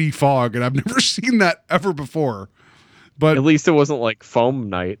 shiny fog, and I've never seen that ever before. But at least it wasn't like foam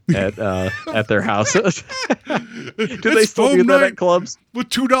night at their house. Do they still do that at clubs? With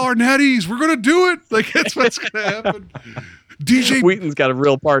 $2 natties, we're gonna do it. Like, that's what's gonna happen. DJ Wheaton's got a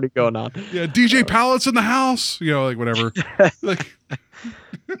real party going on. Yeah, DJ Pallet's in the house. You know, like whatever. Like,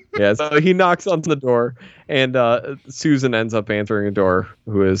 yeah. So he knocks on the door, and Susan ends up answering the door,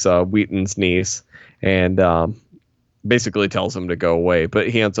 who is Wheaton's niece, and basically tells him to go away. But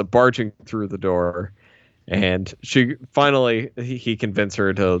he ends up barging through the door. And she finally, he convinced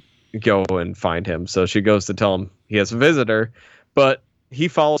her to go and find him. So she goes to tell him he has a visitor, but he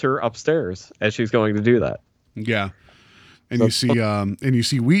follows her upstairs as she's going to do that. Yeah. And you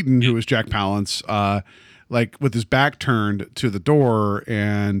see Wheaton, who is Jack Palance, like with his back turned to the door,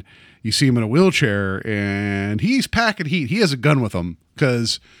 and you see him in a wheelchair, and he's packing heat. He has a gun with him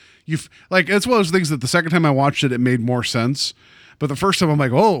because it's one of those things that the second time I watched it, it made more sense. But the first time I'm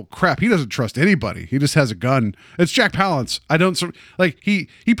like, oh crap, he doesn't trust anybody. He just has a gun. It's Jack Palance. I don't like he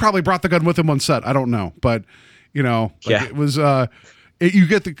probably brought the gun with him on set. I don't know, but you know, it was you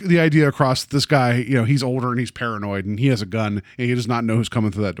get the idea across. This guy, you know, he's older and he's paranoid and he has a gun and he does not know who's coming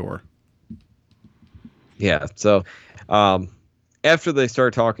through that door. Yeah. So after they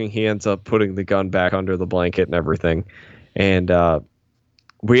start talking, he ends up putting the gun back under the blanket and everything, and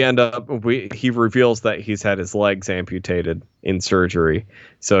he reveals that he's had his legs amputated in surgery,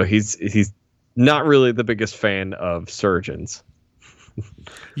 so he's not really the biggest fan of surgeons.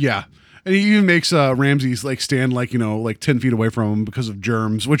 Yeah. And he even makes Ramsey's like stand like, 10 feet away from him because of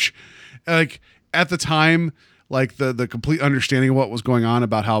germs, which like at the time, like the complete understanding of what was going on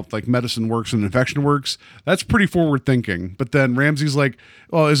about how like medicine works and infection works, that's pretty forward thinking. But then Ramsey's like,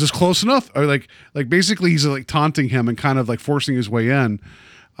 well, is this close enough? Or like basically he's like taunting him and kind of like forcing his way in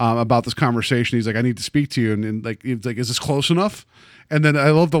about this conversation. He's like, I need to speak to you. And like, he's like, is this close enough? And then I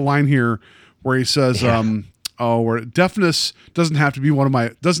love the line here where he says, where deafness doesn't happen to be one of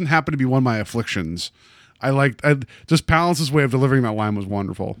my afflictions. Just Palance's way of delivering that line was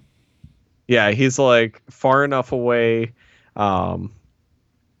wonderful. Yeah, he's like far enough away to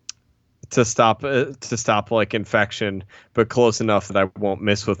stop like infection, but close enough that I won't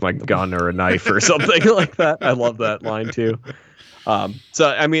miss with my gun or a knife or something like that. I love that line too. So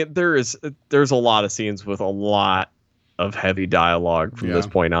I mean, there's a lot of scenes with a lot of heavy dialogue from this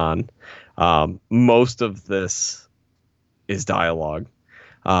point on. Most of this is dialogue.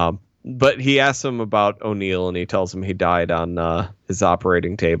 But he asks him about O'Neill, and he tells him he died on his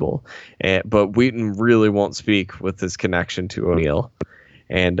operating table. But Wheaton really won't speak with his connection to O'Neill.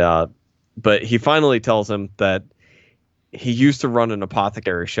 But he finally tells him that he used to run an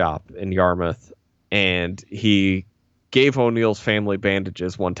apothecary shop in Yarmouth, and he gave O'Neill's family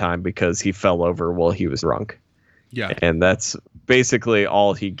bandages one time because he fell over while he was drunk. Yeah. And that's basically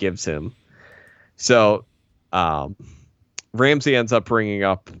all he gives him. So, Ramsey ends up bringing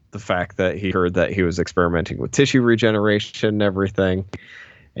up the fact that he heard that he was experimenting with tissue regeneration and everything.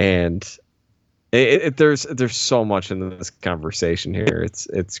 And there's so much in this conversation here.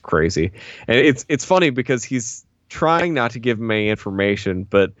 It's crazy. And it's funny because he's trying not to give him any information,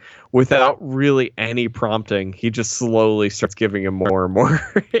 but without really any prompting, he just slowly starts giving him more and more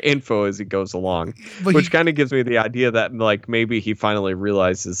info as he goes along, which kind of gives me the idea that like maybe he finally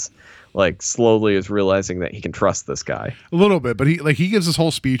realizes, like slowly is realizing that he can trust this guy a little bit. But he gives this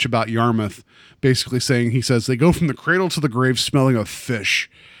whole speech about Yarmouth, basically saying, he says, they go from the cradle to the grave smelling of fish.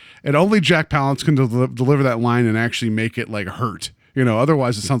 And only Jack Palance can deliver that line and actually make it like hurt,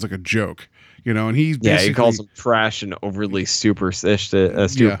 otherwise it sounds like a joke, and he calls him trash and overly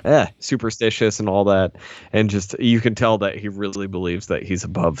superstitious, superstitious and all that. And just, you can tell that he really believes that he's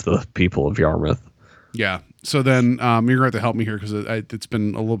above the people of Yarmouth. Yeah. So then you're going to have to help me here because it's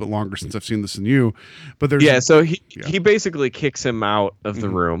been a little bit longer since I've seen this than you. But there's so he basically kicks him out of the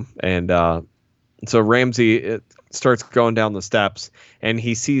room, and so Ramsey starts going down the steps, and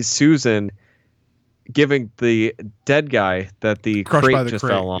he sees Susan giving the dead guy that the crate just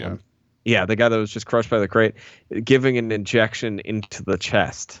fell on. Yeah, the guy that was just crushed by the crate, giving an injection into the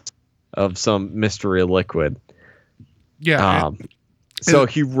chest of some mystery liquid. Yeah. So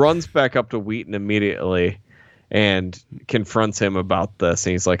he runs back up to Wheaton immediately and confronts him about this.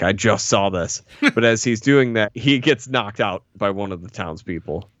 And he's like, I just saw this. But as he's doing that, he gets knocked out by one of the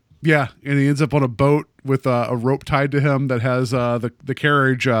townspeople. Yeah. And he ends up on a boat with a rope tied to him that has the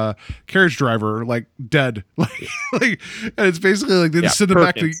carriage driver like dead. And it's basically like they just send him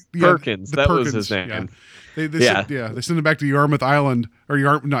back to Perkins. That was his name. Yeah. They send him back to Yarmouth Island, or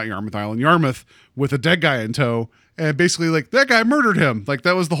not Yarmouth Island, Yarmouth, with a dead guy in tow. And basically, like, that guy murdered him. Like,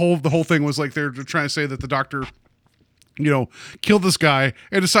 that was the whole thing was like they're trying to say that the doctor, killed this guy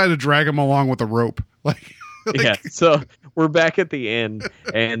and decided to drag him along with a rope. So we're back at the end,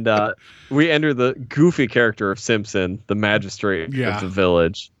 and we enter the goofy character of Simpson, the magistrate of the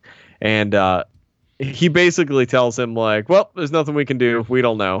village, and he basically tells him like, "Well, there's nothing we can do. We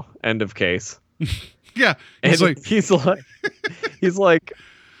don't know. End of case." Yeah, he's like,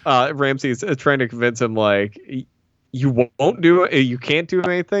 Ramsey's trying to convince him like, you won't do it, you can't do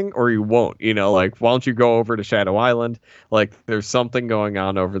anything, or you won't, like, why don't you go over to Shadow Island? Like, there's something going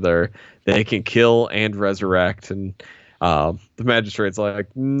on over there. They can kill and resurrect. And the magistrate's like,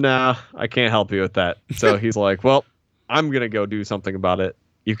 nah, I can't help you with that. So he's like, well, I'm going to go do something about it.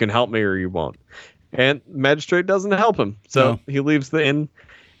 You can help me or you won't. And magistrate doesn't help him. So he leaves the inn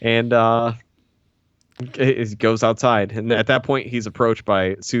and he goes outside. And at that point, he's approached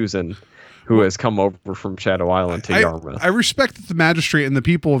by Susan, who has come over from Shadow Island to Yarmouth. I respect that the magistrate and the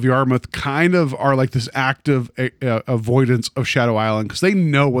people of Yarmouth kind of are like this active avoidance of Shadow Island because they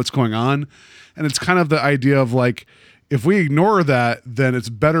know what's going on. And it's kind of the idea of like, if we ignore that, then it's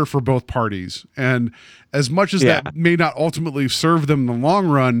better for both parties. And as much as that may not ultimately serve them in the long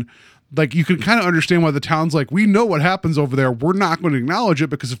run, like you can kind of understand why the town's like, we know what happens over there. We're not going to acknowledge it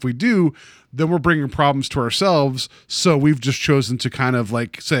because if we do, then we're bringing problems to ourselves. So we've just chosen to kind of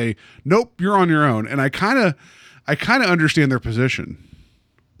like say, nope, you're on your own. And I kind of understand their position.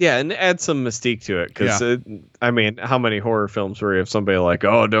 Yeah, and add some mystique to it because I mean, how many horror films where you have somebody like,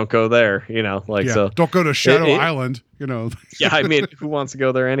 "Oh, don't go there," so don't go to Shadow Island, Yeah, I mean, who wants to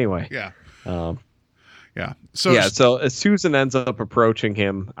go there anyway? Yeah. Yeah. So Susan ends up approaching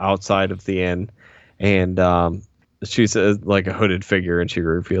him outside of the inn, and she's like a hooded figure, and she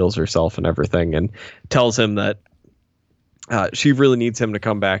reveals herself and everything, and tells him that she really needs him to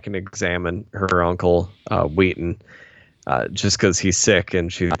come back and examine her uncle Wheaton. Just because he's sick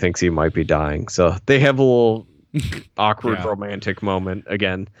and she thinks he might be dying. So they have a little awkward romantic moment.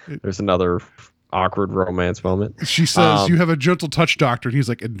 Again, there's another awkward romance moment. She says, you have a gentle touch, doctor. And he's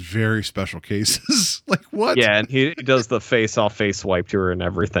like, in very special cases. Like, what? Yeah, and he does the face-off face swipe to her and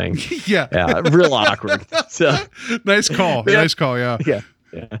everything. Yeah, real awkward. So Nice call. Nice call, yeah.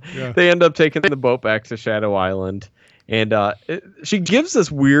 They end up taking the boat back to Shadow Island. And she gives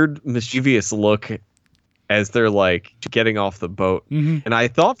this weird, mischievous look as they're like getting off the boat. Mm-hmm. And I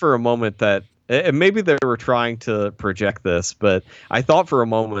thought for a moment that and maybe they were trying to project this, but I thought for a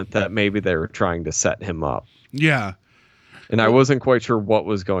moment that maybe they were trying to set him up. Yeah. And I wasn't quite sure what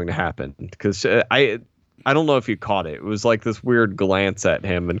was going to happen because I don't know if you caught it. It was like this weird glance at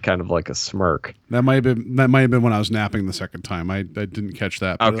him and kind of like a smirk. That might have been when I was napping the second time. I didn't catch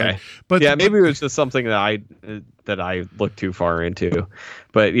that. But okay. Maybe it was just something that I looked too far into.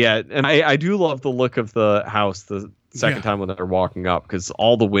 But yeah, and I do love the look of the house the second time when they're walking up because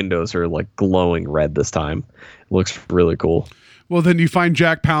all the windows are like glowing red this time. It looks really cool. Well, then you find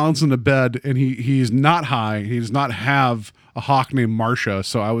Jack Palance in the bed, and he's not high. He does not have a hawk named Marcia,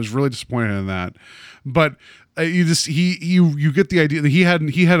 so I was really disappointed in that. But you get the idea that he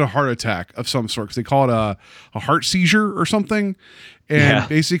had a heart attack of some sort because they call it a heart seizure or something. And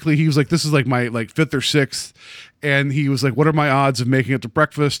basically he was like, this is like my fifth or sixth. And he was like, what are my odds of making it to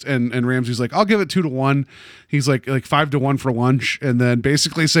breakfast? And Ramsey's like, I'll give it 2-1. He's like 5-1 for lunch. And then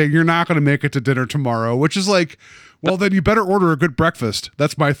basically saying, you're not going to make it to dinner tomorrow, which is like, well, then you better order a good breakfast.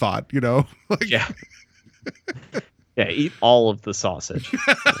 That's my thought, Yeah, eat all of the sausage.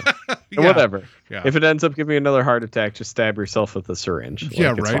 Whatever. Yeah. If it ends up giving you another heart attack, just stab yourself with a syringe.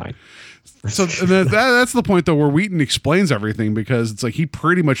 It's fine. So that's the point, though, where Wheaton explains everything because it's like he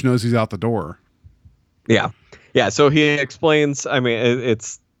pretty much knows he's out the door. Yeah. Yeah. So he explains, I mean,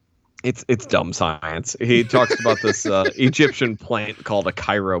 it's dumb science. He talks about this Egyptian plant called a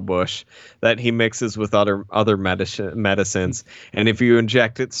Cairo bush that he mixes with other medicines, and if you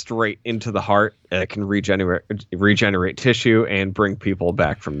inject it straight into the heart, it can regenerate tissue and bring people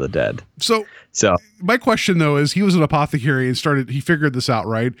back from the dead. So my question though is, he was an apothecary and he figured this out,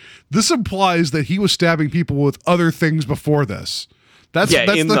 right? This implies that he was stabbing people with other things before this. That's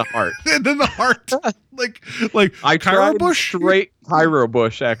in the heart. And in the heart. like I Cairo tried bush? Straight Cairo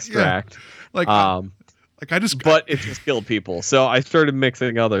bush extract. Yeah. But it just killed people. So I started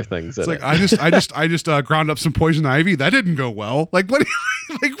mixing other things. It's like I just ground up some poison ivy. That didn't go well.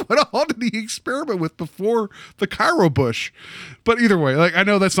 What all did he experiment with before the Cairo bush? But either way, I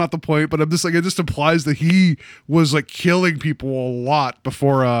know that's not the point, but I'm just it just implies that he was killing people a lot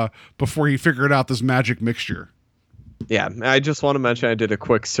before he figured out this magic mixture. Yeah, I just want to mention I did a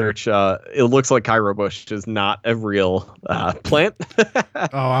quick search. It looks like Cairo bush is not a real plant.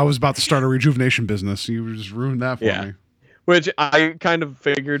 I was about to start a rejuvenation business. You just ruined that for me. Which I kind of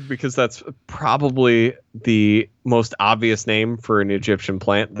figured because that's probably the most obvious name for an Egyptian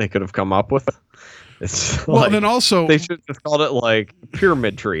plant they could have come up with. It's then also they should have called it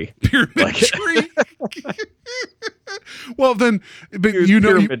pyramid tree. Pyramid tree. Well, then, but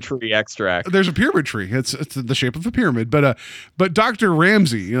pyramid tree extract. There's a pyramid tree. It's the shape of a pyramid. But Dr.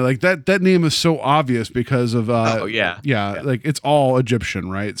 Ramsey, that name is so obvious because of it's all Egyptian,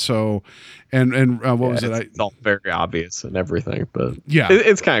 right? So, and what was it? It's all very obvious and everything, but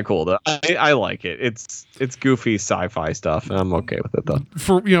it's kind of cool though. I like it. It's goofy sci-fi stuff, and I'm okay with it though.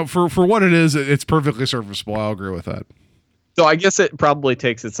 For what it is, it's perfectly serviceable. I'll agree with that. So I guess it probably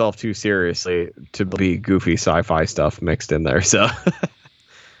takes itself too seriously to be goofy sci-fi stuff mixed in there. So,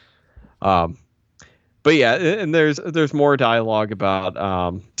 but yeah, and there's more dialogue about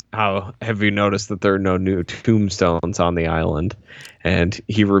how have you noticed that there are no new tombstones on the island, and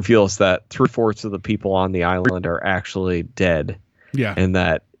he reveals that 3/4 of the people on the island are actually dead. Yeah, and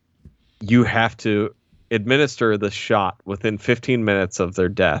that you have to administer the shot within 15 minutes of their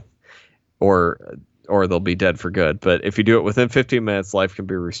death, or they'll be dead for good. But if you do it within 15 minutes, life can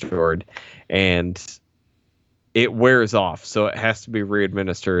be restored, and it wears off. So it has to be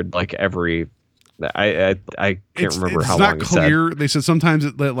re-administered every I can't remember how it's long not he said. clear. They said sometimes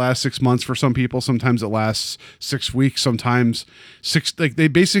it lasts 6 months for some people, sometimes it lasts 6 weeks, sometimes six. Like they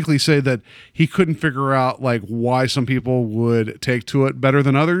basically say that he couldn't figure out like why some people would take to it better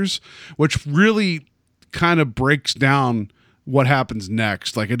than others, which really kind of breaks down what happens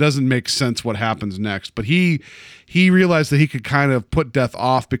next. Like it doesn't make sense what happens next, but he realized that he could kind of put death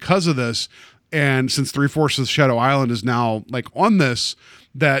off because of this. And since 3/4 of Shadow Island is now like on this,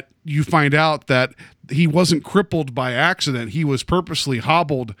 that you find out that he wasn't crippled by accident. He was purposely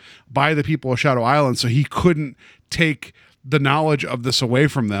hobbled by the people of Shadow Island, so he couldn't take the knowledge of this away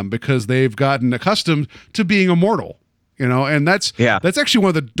from them because they've gotten accustomed to being immortal, you know. And that's actually one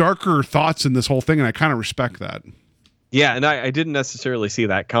of the darker thoughts in this whole thing, and I kind of respect that. Yeah, and I didn't necessarily see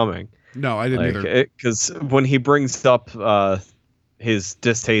that coming. No, I didn't either. Because when he brings up his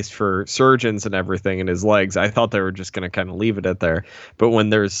distaste for surgeons and everything in his legs, I thought they were just going to kind of leave it at there. But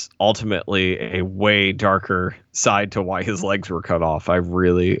when there's ultimately a way darker side to why his legs were cut off, I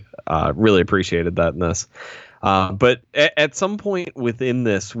really appreciated that in this. But at some point within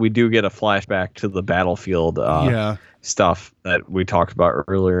this, we do get a flashback to the battlefield stuff that we talked about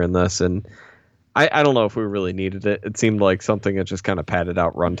earlier in this. And I don't know if we really needed it. It seemed like something that just kind of padded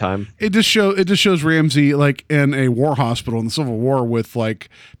out runtime. It just shows Ramsey like in a war hospital in the Civil War with like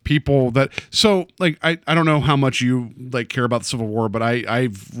people that, so like I don't know how much you like care about the Civil War, but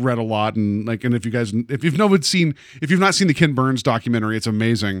I've read a lot, and like, and if you've not seen the Ken Burns documentary, it's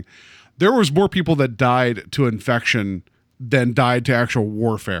amazing. There was more people that died to infection than died to actual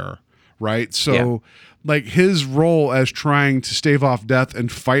warfare, right? So like his role as trying to stave off death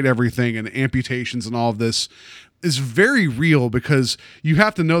and fight everything and amputations and all of this is very real, because you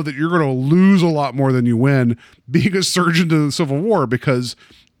have to know that you're going to lose a lot more than you win being a surgeon in the Civil War, because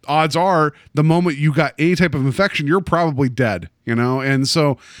odds are the moment you got any type of infection, you're probably dead, you know? And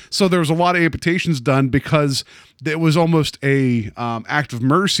so there was a lot of amputations done because it was almost a act of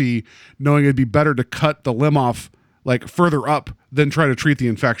mercy, knowing it'd be better to cut the limb off like further up than try to treat the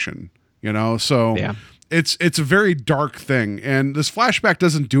infection, you know? So it's a very dark thing. And this flashback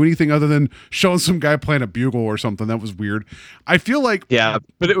doesn't do anything other than showing some guy playing a bugle or something. That was weird. I feel like,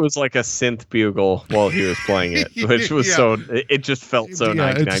 but it was like a synth bugle while he was playing it, which was it just felt so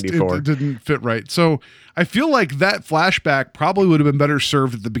 1994. It didn't fit right. So I feel like that flashback probably would have been better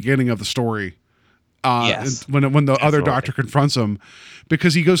served at the beginning of the story. When the other doctor confronts him,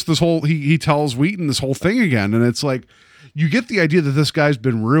 because he goes to this whole, he tells Wheaton this whole thing again. And it's like, you get the idea that this guy's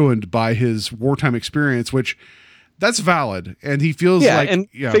been ruined by his wartime experience, which that's valid. And he feels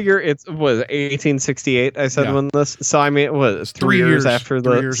figure it's 1868. I said when this, so I mean, it was 3 years after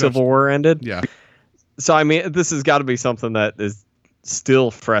the Civil War ended. Yeah. So I mean, this has got to be something that is still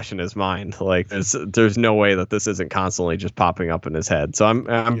fresh in his mind. Like there's no way that this isn't constantly just popping up in his head. So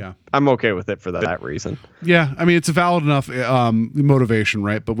I'm okay with it for that reason. Yeah, I mean, it's a valid enough motivation,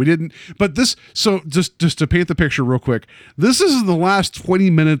 right? But we didn't. But this. So just to paint the picture real quick, this is the last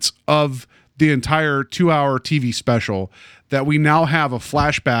 20 minutes of the entire 2-hour TV special that we now have a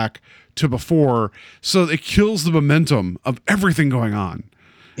flashback to before. So it kills the momentum of everything going on.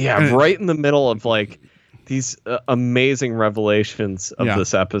 Yeah, right in the middle of like these amazing revelations of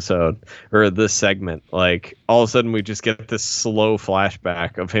this episode or this segment. Like all of a sudden we just get this slow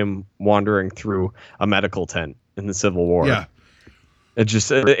flashback of him wandering through a medical tent in the Civil War. Yeah. It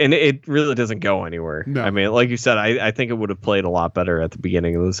just, and it really doesn't go anywhere. No. I mean, like you said, I think it would have played a lot better at the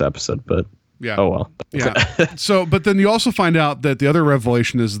beginning of this episode, but oh well. Yeah. So, but then you also find out that the other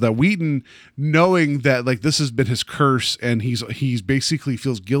revelation is that Wheaton, knowing that like this has been his curse, and he's basically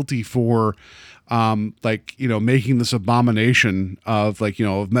feels guilty for like, you know, making this abomination of like, you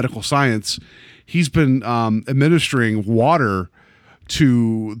know, of medical science. He's been administering water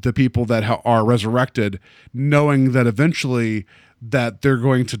to the people that are resurrected, knowing that eventually that they're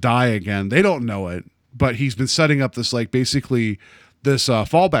going to die again. They don't know it, but he's been setting up this like basically this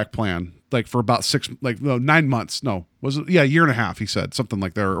fallback plan like for about 9 months. No, was it? Yeah, 1.5 years, he said, something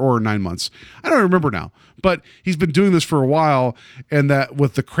like that, or 9 months. I don't remember now, but he's been doing this for a while. And that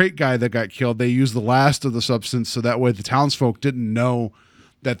with the crate guy that got killed, they used the last of the substance. So that way the townsfolk didn't know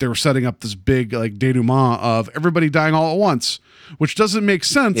that they were setting up this big like denouement of everybody dying all at once, which doesn't make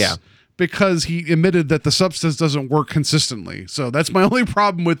sense. Yeah. Because he admitted that the substance doesn't work consistently. So that's my only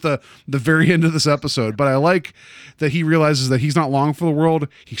problem with the very end of this episode. But I like that he realizes that he's not long for the world.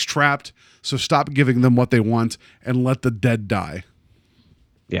 He's trapped. So stop giving them what they want and let the dead die.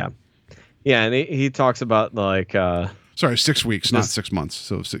 Yeah. Yeah. And he talks about like... sorry, 6 weeks, not 6 months.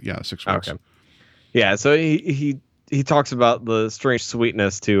 So 6 weeks. Okay. Yeah. So he talks about the strange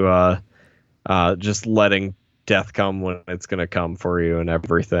sweetness to just letting death come when it's going to come for you and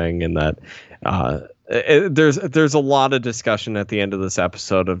everything, and that there's a lot of discussion at the end of this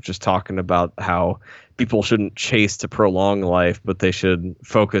episode of just talking about how people shouldn't chase to prolong life, but they should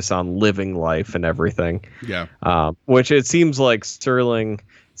focus on living life and everything. Yeah. Which it seems like Sterling,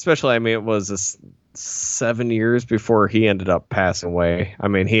 especially, I mean, it was 7 years before he ended up passing away. I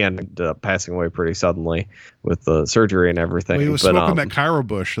mean, he ended up passing away pretty suddenly with the surgery and everything. Well, he was smoking that Cairo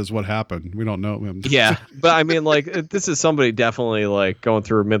bush is what happened. We don't know him. Yeah. But I mean, like, this is somebody definitely like going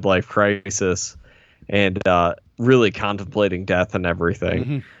through a midlife crisis and really contemplating death and everything.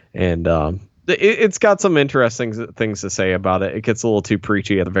 Mm-hmm. And it's got some interesting things to say about it. It gets a little too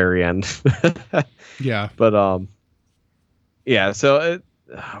preachy at the very end. Yeah. But yeah, so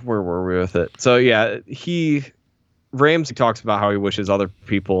where were we with it? So yeah, Ramsey talks about how he wishes other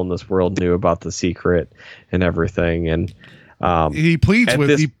people in this world knew about the secret and everything, and he pleads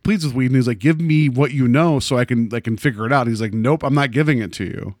with Whedon. He's like, "Give me what you know, so I can figure it out." He's like, "Nope, I'm not giving it to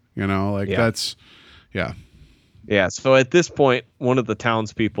you." You know, like that's, yeah. Yeah, so at this point, one of the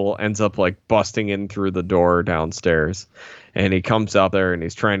townspeople ends up like busting in through the door downstairs, and he comes out there and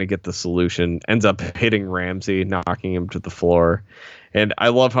he's trying to get the solution, ends up hitting Ramsey, knocking him to the floor. And I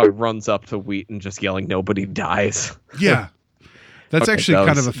love how he runs up to Wheaton just yelling, "Nobody dies." Yeah. That's actually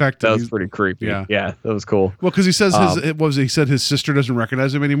kind of effective. That was pretty creepy. Yeah, that was cool. Well, because he says he said his sister doesn't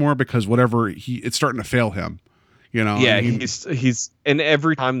recognize him anymore because it's starting to fail him. You know, yeah, he's and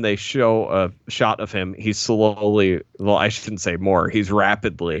every time they show a shot of him, he's slowly, well, I shouldn't say more, he's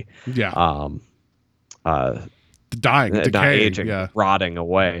rapidly dying, not aging, yeah, rotting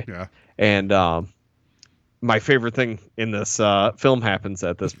away. Yeah. And my favorite thing in this film happens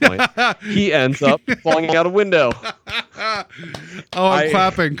at this point. He ends up falling out a window. I'm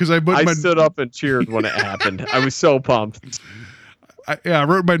clapping because I stood up and cheered when it happened. I was so pumped. I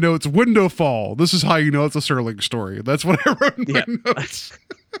wrote in my notes, window fall. This is how you know it's a Sterling story. That's what I wrote in my notes.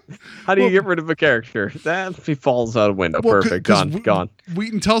 How do you get rid of a character? That he falls out a window. Perfect. Gone.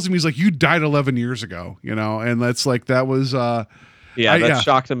 Wheaton tells him, he's like, you died 11 years ago, you know, and that's like, that was, that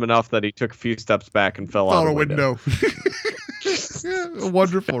shocked him enough that he took a few steps back and fell out a window. Yeah,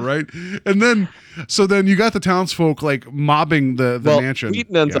 wonderful, right? And then you got the townsfolk like mobbing the mansion.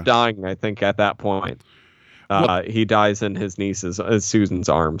 Wheaton ends up dying, I think, at that point. He dies in his niece's Susan's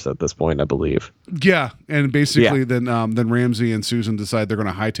arms at this point, I believe. Yeah, and basically then Ramsey and Susan decide they're going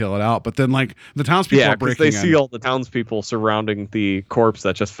to hightail it out, but then like the townspeople are breaking in. They see all the townspeople surrounding the corpse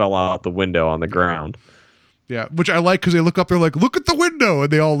that just fell out the window on the ground. Yeah, which I like because they look up, they're like, look at the window,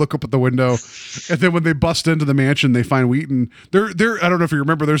 and they all look up at the window, and then when they bust into the mansion, they find Wheaton. They're I don't know if you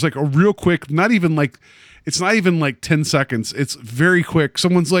remember, there's like a real quick, it's not even like 10 seconds. It's very quick.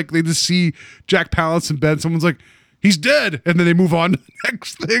 Someone's like, they just see Jack Palance in bed. Someone's like, he's dead. And then they move on to the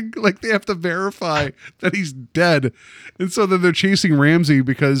next thing. Like they have to verify that he's dead. And so then they're chasing Ramsey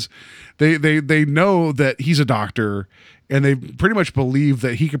because they know that he's a doctor and they pretty much believe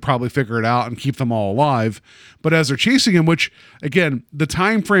that he could probably figure it out and keep them all alive. But as they're chasing him, which again, the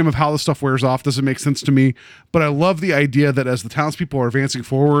time frame of how the stuff wears off doesn't make sense to me, but I love the idea that as the townspeople are advancing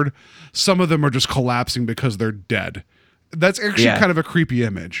forward, some of them are just collapsing because they're dead. That's actually kind of a creepy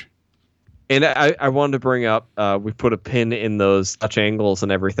image. And I wanted to bring up, we put a pin in those Dutch angles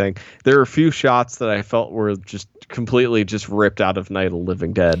and everything. There are a few shots that I felt were just completely just ripped out of Night of the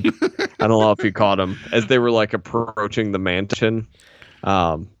Living Dead. I don't know if you caught them as they were like approaching the mansion.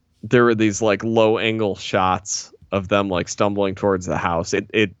 There were these like low angle shots of them like stumbling towards the house.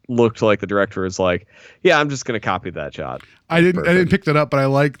 It looked like the director was like, yeah, I'm just going to copy that shot. I didn't pick that up, but I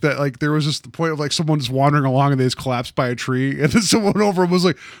like that. Like there was just the point of like someone just wandering along and they just collapsed by a tree, and then someone over and was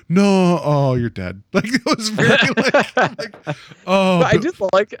like, "No, oh, you're dead." Like it was very oh. But I did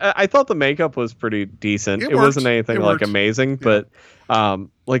like. I thought the makeup was pretty decent. It wasn't anything like amazing, but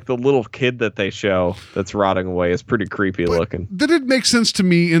like the little kid that they show that's rotting away is pretty creepy looking. That did make sense to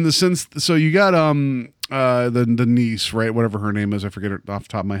me in the sense. So you got the niece, right? Whatever her name is, I forget it off the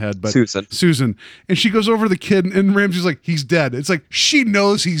top of my head, but Susan, and she goes over to the kid, and Ramsey's like, he's dead. It's like she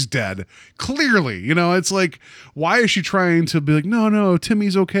knows he's dead clearly, you know. It's like, why is she trying to be like, no,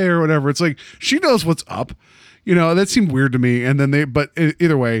 Timmy's okay or whatever? It's like she knows what's up, you know. That seemed weird to me. And then but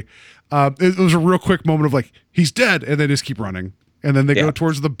either way, it was a real quick moment of like, he's dead, and they just keep running, and then they go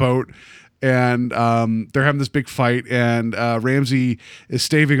towards the boat. And they're having this big fight, and Ramsey is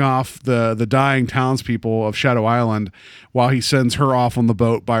staving off the dying townspeople of Shadow Island while he sends her off on the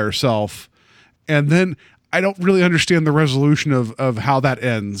boat by herself. And then I don't really understand the resolution of how that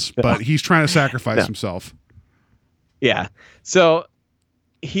ends, but he's trying to sacrifice himself. Yeah. So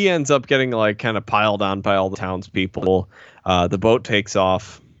he ends up getting like kind of piled on by all the townspeople. The boat takes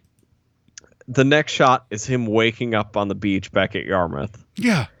off. the next shot is him waking up on the beach back at Yarmouth.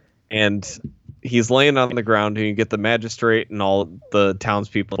 Yeah. And he's laying on the ground, and you get the magistrate and all the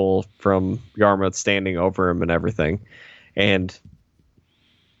townspeople from Yarmouth standing over him and everything. And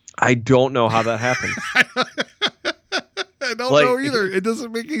I don't know how that happened. I don't know either. It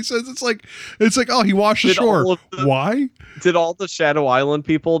doesn't make any sense. It's like, oh, he washed ashore. Why? Did all the Shadow Island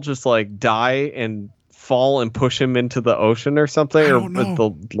people just like die and fall and push him into the ocean or something, or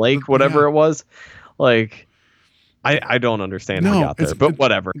the lake, whatever it was? Like, I don't understand how he got there, but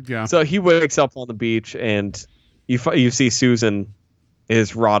whatever. Yeah. So he wakes up on the beach, and you see Susan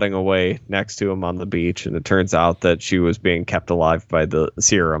is rotting away next to him on the beach, and it turns out that she was being kept alive by the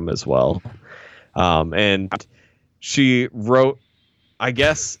serum as well. And she wrote, I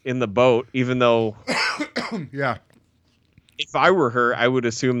guess, in the boat, even though yeah, if I were her, I would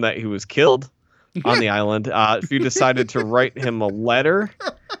assume that he was killed on the island. She decided to write him a letter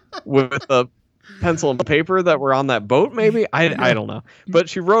with a pencil and paper that were on that boat, maybe? I don't know. But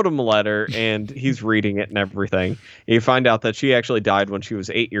she wrote him a letter, and he's reading it and everything. And you find out that she actually died when she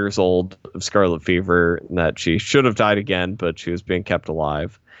was 8 years old of scarlet fever, and that she should have died again, but she was being kept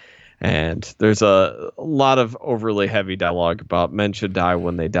alive. And there's a lot of overly heavy dialogue about men should die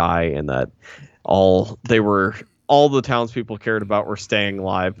when they die, and that all the townspeople cared about were staying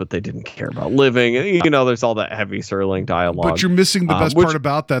alive, but they didn't care about living. And, there's all that heavy Serling dialogue. But you're missing the best part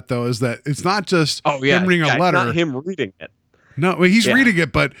about that, though, is that it's not just him reading a letter. It's not him reading it. No, he's reading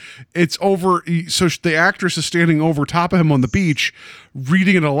it, but it's over. So the actress is standing over top of him on the beach,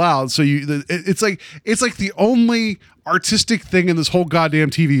 reading it aloud. So it's like the only artistic thing in this whole goddamn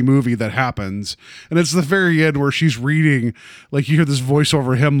TV movie that happens, and it's the very end where she's reading. Like, you hear this voice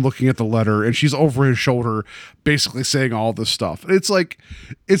over him looking at the letter, and she's over his shoulder, basically saying all this stuff. It's like,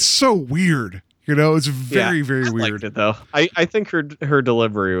 it's so weird. It's very, very weird. I liked it, though. I think her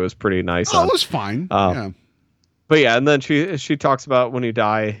delivery was pretty nice. Oh, it was fine. Yeah. But yeah, and then she talks about when you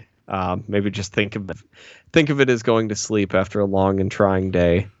die, maybe just think of it as going to sleep after a long and trying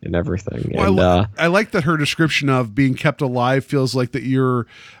day and everything. Well, and I like that her description of being kept alive feels like that you're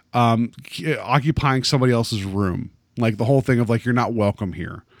occupying somebody else's room. Like the whole thing of like, you're not welcome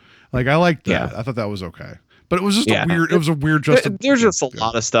here. Like, I liked that. I thought that was okay. But it was just it was a weird there's just a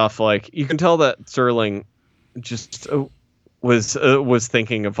lot of stuff. Like, you can tell that Serling just was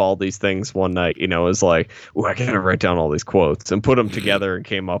thinking of all these things one night, is like, oh, I gotta write down all these quotes and put them together, and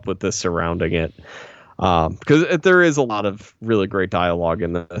came up with this surrounding it. Because there is a lot of really great dialogue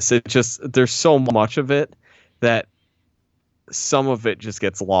in this. It just, there's so much of it that some of it just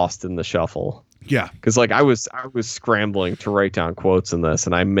gets lost in the shuffle. Yeah. Because like I was scrambling to write down quotes in this,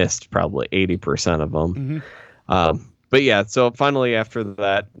 and I missed probably 80% of them. Mm-hmm. But yeah, so finally after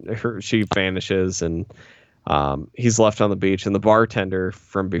that, she vanishes, and he's left on the beach, and the bartender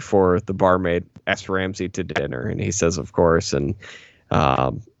from before, the barmaid, asks Ramsey to dinner, and he says, of course. And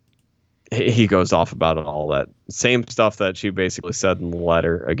he goes off about all that same stuff that she basically said in the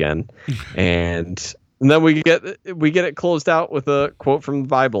letter again. And then we get it closed out with a quote from the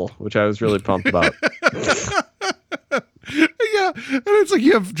Bible, which I was really pumped about. Yeah, and it's like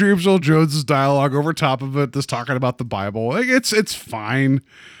you have James Earl Jones' dialogue over top of it, just talking about the Bible. Like, it's fine,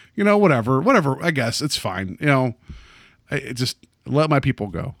 whatever. I guess it's fine. It just let my people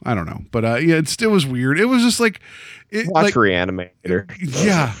go. I don't know, but it was weird. It was just like watch Reanimator.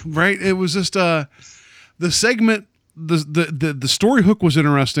 Yeah, right. It was just the segment. The story hook was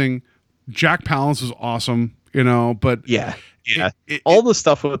interesting. Jack Palance was awesome, but yeah. All the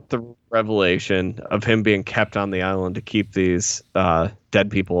stuff with the revelation of him being kept on the island to keep these dead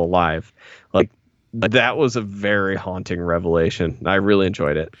people alive, like that was a very haunting revelation. I really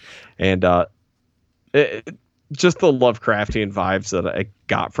enjoyed it, and just the Lovecraftian vibes that I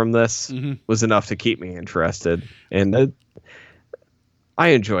got from this was enough to keep me interested, and I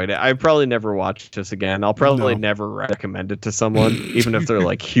enjoyed it. I probably never watch this again. I'll probably never recommend it to someone, even if they're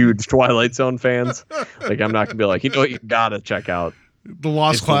like huge Twilight Zone fans. Like, I'm not gonna be like, you gotta check out the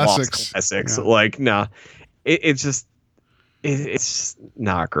Lost Classics. Yeah. Like, nah, it's just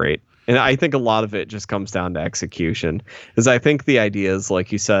not great. And I think a lot of it just comes down to execution. Because I think the ideas,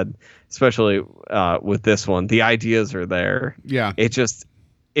 like you said, especially with this one, the ideas are there. Yeah.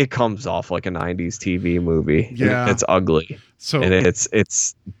 It comes off like a 90s TV movie. Yeah. It's ugly. So, and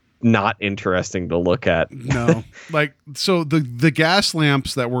it's not interesting to look at. No. Like, so the gas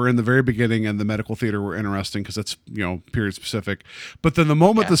lamps that were in the very beginning and the medical theater were interesting because it's, period specific. But then the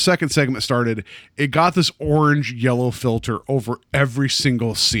moment the second segment started, it got this orange yellow filter over every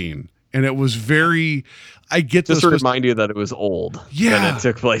single scene. And it was very, I get just this. to remind you that it was old. Yeah. And it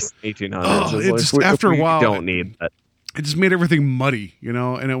took place in 1800s. Oh, it's just after a while. Don't need that. it just made everything muddy,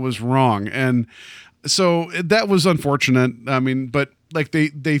 and it was wrong. And so that was unfortunate. I mean, but like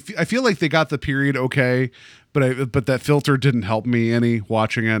I feel like they got the period okay, but that filter didn't help me any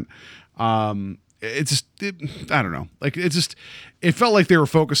watching it. I don't know. Like it felt like they were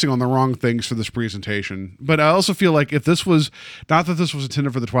focusing on the wrong things for this presentation. But I also feel like if this was not that this was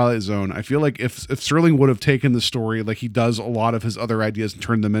intended for the Twilight Zone, I feel like if Serling would have taken the story like he does a lot of his other ideas and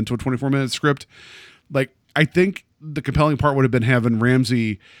turned them into a 24-minute script, like I think the compelling part would have been having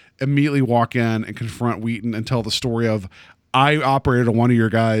Ramsey immediately walk in and confront Wheaton and tell the story of, I operated on one of your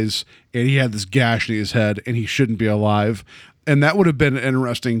guys and he had this gash in his head and he shouldn't be alive. And that would have been an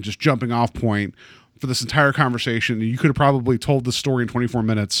interesting just jumping off point for this entire conversation. You could have probably told the story in 24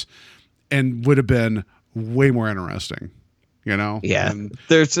 minutes and would have been way more interesting, Yeah. And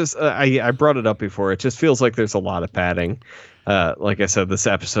There's just, I brought it up before. It just feels like there's a lot of padding. Like I said, this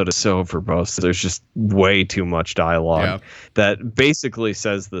episode is so verbose. There's just way too much dialogue that basically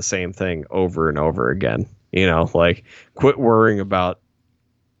says the same thing over and over again. Like quit worrying about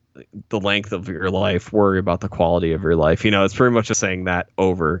the length of your life, worry about the quality of your life. It's pretty much just saying that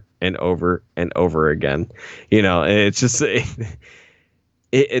over and over and over again. It's just,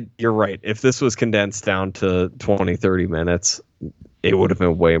 you're right. If this was condensed down to 20, 30 minutes, it would have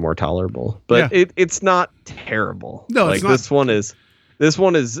been way more tolerable, but it's not terrible. No, like it's not. This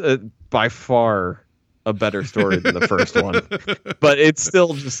one is by far a better story than the first one, but it's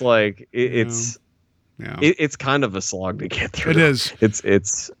still just like it's kind of a slog to get through. It is.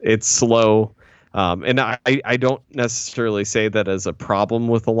 It's slow. And I don't necessarily say that as a problem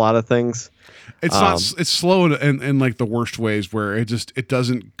with a lot of things. It's not. It's slow in like the worst ways where it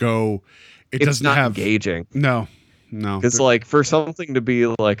doesn't go. It's doesn't not have engaging. No. It's like for something to be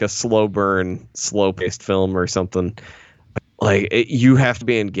like a slow burn, slow paced film or something, like you have to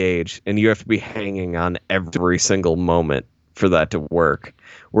be engaged and you have to be hanging on every single moment for that to work.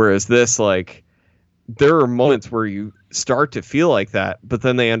 Whereas this, like, there are moments where you start to feel like that, but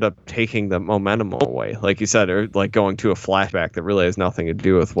then they end up taking the momentum away, like you said, or like going to a flashback that really has nothing to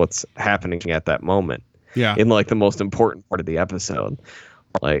do with what's happening at that moment. Yeah. In like the most important part of the episode.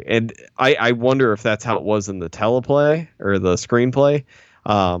 Like, and I wonder if that's how it was in the teleplay or the screenplay,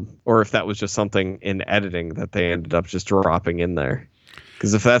 or if that was just something in editing that they ended up just dropping in there.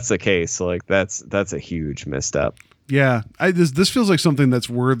 Because if that's the case, like that's a huge misstep. Yeah, this feels like something that's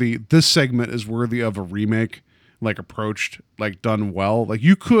worthy. This segment is worthy of a remake, like approached, like done well. Like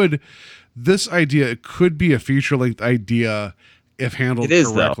this idea, it could be a feature length idea if handled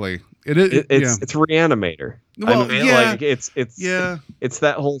correctly. Though. It's Reanimator. Well, like it's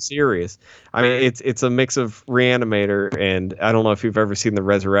that whole series. I mean, it's a mix of Reanimator and I don't know if you've ever seen The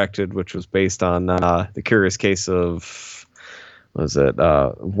Resurrected, which was based on the Curious Case of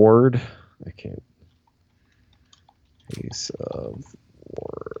Ward. I can't. Case of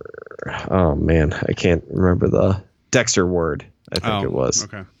Ward. Oh man, I can't remember the Dexter Ward. I think it was.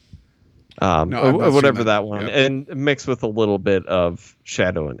 Okay. Whatever that one, and mixed with a little bit of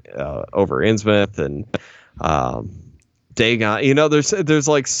Shadow and over Innsmouth and Dagon. There's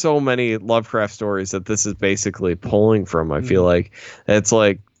like so many Lovecraft stories that this is basically pulling from. I feel like it's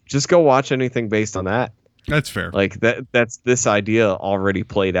like just go watch anything based on that. That's fair. Like that's this idea already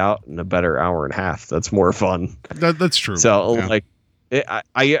played out in a better hour and a half. That's more fun. That's true. So like,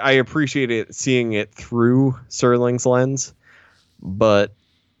 I appreciate it seeing it through Serling's lens, but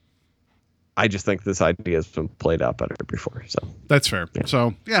I just think this idea has been played out better before. So that's fair. Yeah.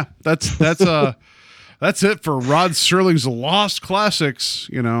 So yeah, that's that's it for Rod Serling's Lost Classics.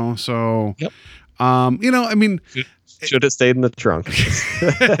 So yep. I mean, should have stayed in the trunk.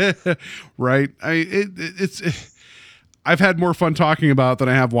 Right. I've had more fun talking about it than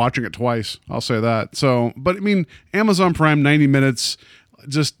I have watching it twice. I'll say that. So, but I mean, Amazon Prime, 90 minutes.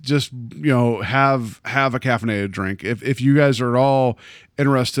 Just have a caffeinated drink. If you guys are at all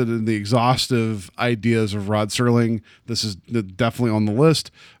interested in the exhaustive ideas of Rod Serling, this is definitely on the list.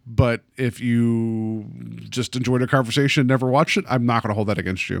 But if you just enjoyed a conversation and never watched it, I'm not going to hold that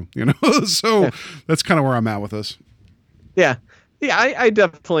against you. So that's kind of where I'm at with this. Yeah. I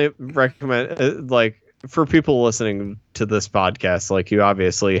definitely recommend like for people listening to this podcast, like you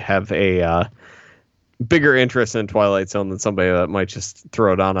obviously have a bigger interest in Twilight Zone than somebody that might just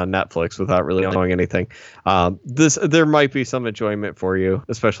throw it on Netflix without really knowing anything. There might be some enjoyment for you,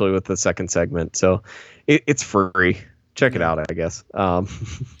 especially with the second segment. So it's free. Check it out, I guess.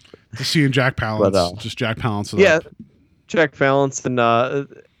 Seeing Jack Palance, just Jack Palance. Jack Palance, and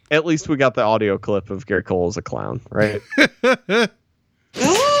at least we got the audio clip of Gary Cole as a clown, right?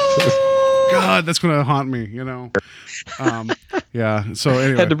 God, that's going to haunt me, Yeah. So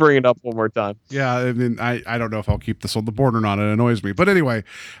anyway, Had to bring it up one more time. yeah, I mean, I don't know if I'll keep this on the board or not. It annoys me, but anyway,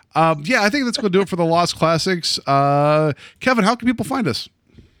 yeah, I think that's going to do it for the Lost Classics. Kevin, how can people find us?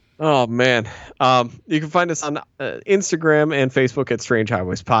 Oh man, you can find us on Instagram and Facebook at Strange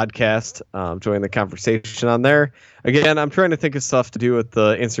Highways Podcast. Join the conversation on there. Again, I'm trying to think of stuff to do with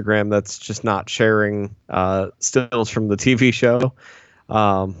the Instagram that's just not sharing stills from the TV show.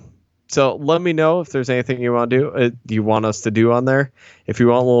 So let me know if there's anything you want to do. You want us to do on there. If you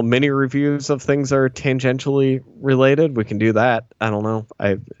want little mini reviews of things that are tangentially related, we can do that. I don't know.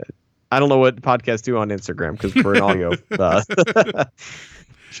 I don't know what podcasts do on Instagram because we're an audio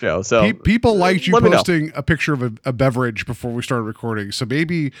show. So people liked you posting a picture of a beverage before we started recording. So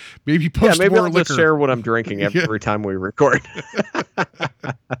maybe post maybe more I'll liquor. just share what I'm drinking every time we record.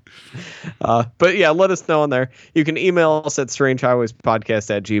 But yeah, let us know on there. You can email us at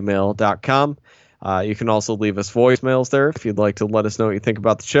strangehighwayspodcast@gmail.com. You can also leave us voicemails there if you'd like to let us know what you think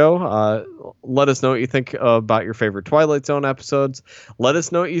about the show. Let us know what you think about your favorite Twilight Zone episodes. Let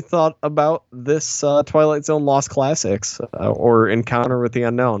us know what you thought about this Twilight Zone Lost Classics or Encounter with the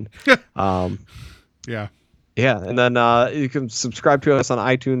Unknown. Yeah. Yeah, and then you can subscribe to us on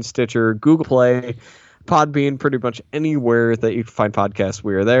iTunes, Stitcher, Google Play, Podbean, pretty much anywhere that you can find podcasts,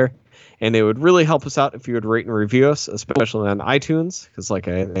 we are there. And it would really help us out if you would rate and review us, especially on iTunes, because like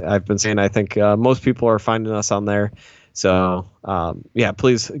I've been saying, I think most people are finding us on there. So, yeah,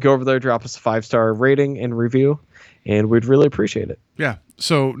 please go over there, drop us a 5-star rating and review, and we'd really appreciate it. Yeah.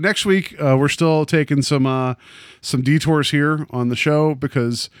 So next week, we're still taking some detours here on the show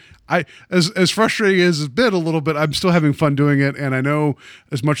because as frustrating as it's been a little bit, I'm still having fun doing it. And I know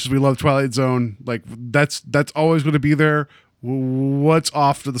as much as we love Twilight Zone, like that's always going to be there. What's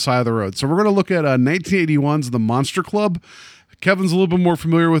off to the side of the road? So we're going to look at 1981's The Monster Club. Kevin's a little bit more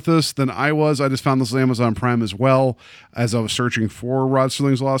familiar with this than I was. I just found this on Amazon Prime as well as I was searching for Rod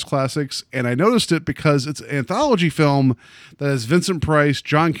Serling's Lost Classics. And I noticed it because it's an anthology film that has Vincent Price,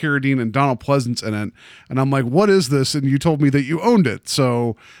 John Carradine, and Donald Pleasance in it. And I'm like, what is this? And you told me that you owned it.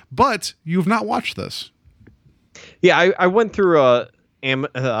 So, but you've not watched this. Yeah, I went through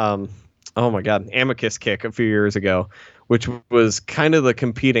Amicus Kick a few years ago, which was kind of the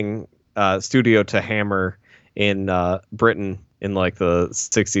competing studio to Hammer in Britain in like the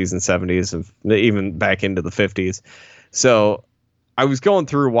 60s and 70s, and even back into the 50s. So I was going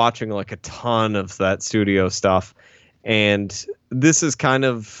through watching like a ton of that studio stuff. And this is kind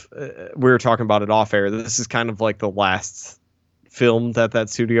of, we were talking about it off air. This is kind of like the last film that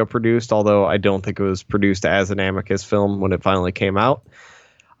studio produced, although I don't think it was produced as an Amicus film when it finally came out.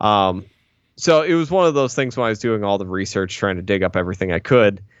 So it was one of those things when I was doing all the research, trying to dig up everything I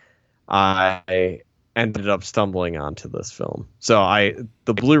could, I ended up stumbling onto this film. So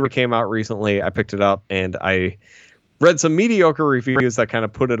the Blu-ray came out recently. I picked it up and I read some mediocre reviews that kind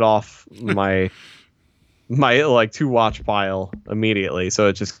of put it off my like to watch pile immediately. So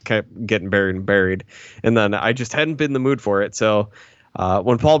it just kept getting buried. And then I just hadn't been in the mood for it. So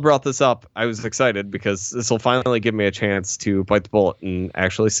when Paul brought this up, I was excited because this will finally give me a chance to bite the bullet and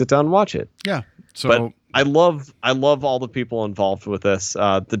actually sit down and watch it. Yeah. So but I love all the people involved with this.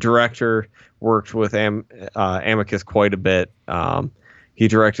 The director worked with Amicus quite a bit. He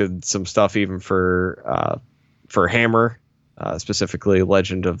directed some stuff even for Hammer, specifically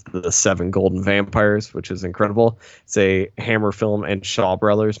Legend of the Seven Golden Vampires, which is incredible. It's a Hammer film and Shaw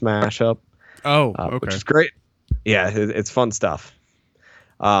Brothers mashup. Oh, okay. Which is great. Yeah, it's fun stuff.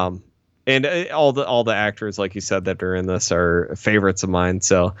 And all the actors, like you said, that are in this are favorites of mine.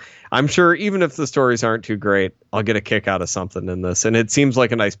 So I'm sure even if the stories aren't too great, I'll get a kick out of something in this. And it seems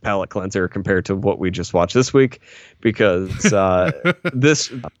like a nice palate cleanser compared to what we just watched this week, because this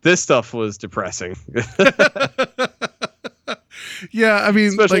stuff was depressing. Yeah, I mean,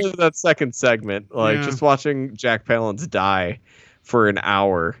 especially that second segment, just watching Jack Palance die for an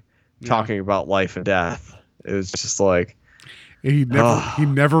hour talking about life and death. It was just like, he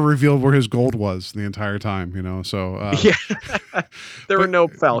never revealed where his gold was the entire time, So there were no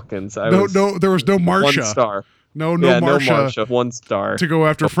Falcons. There was no Marsha. 1 star. No Marsha. 1 star to go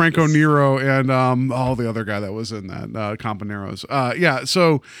after Franco Nero and the other guy that was in that Companeros.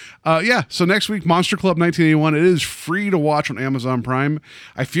 So next week, Monster Club 1981. It is free to watch on Amazon Prime.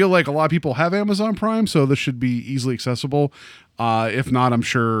 I feel like a lot of people have Amazon Prime, so this should be easily accessible. If not, I'm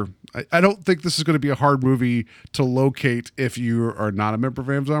sure. I don't think this is going to be a hard movie to locate if you are not a member of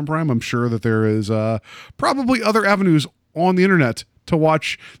Amazon Prime. I'm sure that there is probably other avenues on the internet to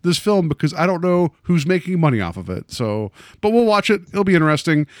watch this film, because I don't know who's making money off of it. So, but we'll watch it. It'll be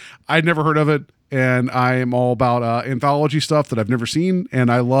interesting. I'd never heard of it, and I am all about anthology stuff that I've never seen, and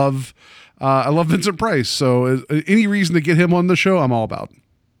I love I love Vincent Price. So any reason to get him on the show, I'm all about.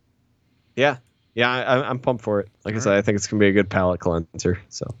 Yeah. I'm pumped for it. Like I said, I think it's gonna be a good palate cleanser.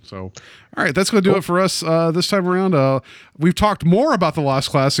 So all right, that's gonna do it for us this time around. We've talked more about the Lost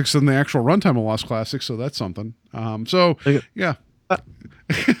Classics than the actual runtime of Lost Classics, so that's something. Yeah.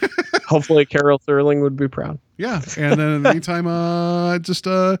 Hopefully, Carol Sterling would be proud. Yeah, and then in the meantime, just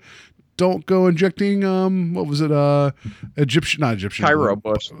don't go injecting. What was it? Not Egyptian. Cairo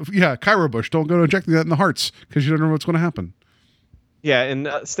Bush. Yeah, Cairo Bush. Don't go injecting that in the hearts because you don't know what's going to happen. Yeah, and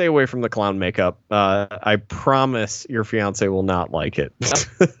stay away from the clown makeup. I promise your fiance will not like it.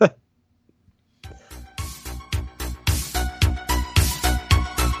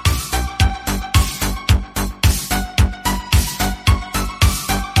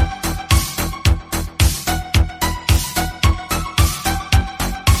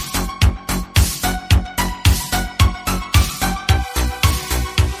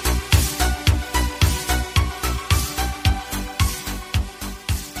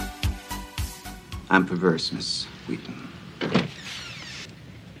 I'm perverse, Miss Wheaton.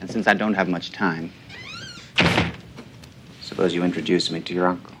 And since I don't have much time, suppose you introduce me to your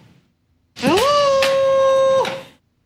uncle.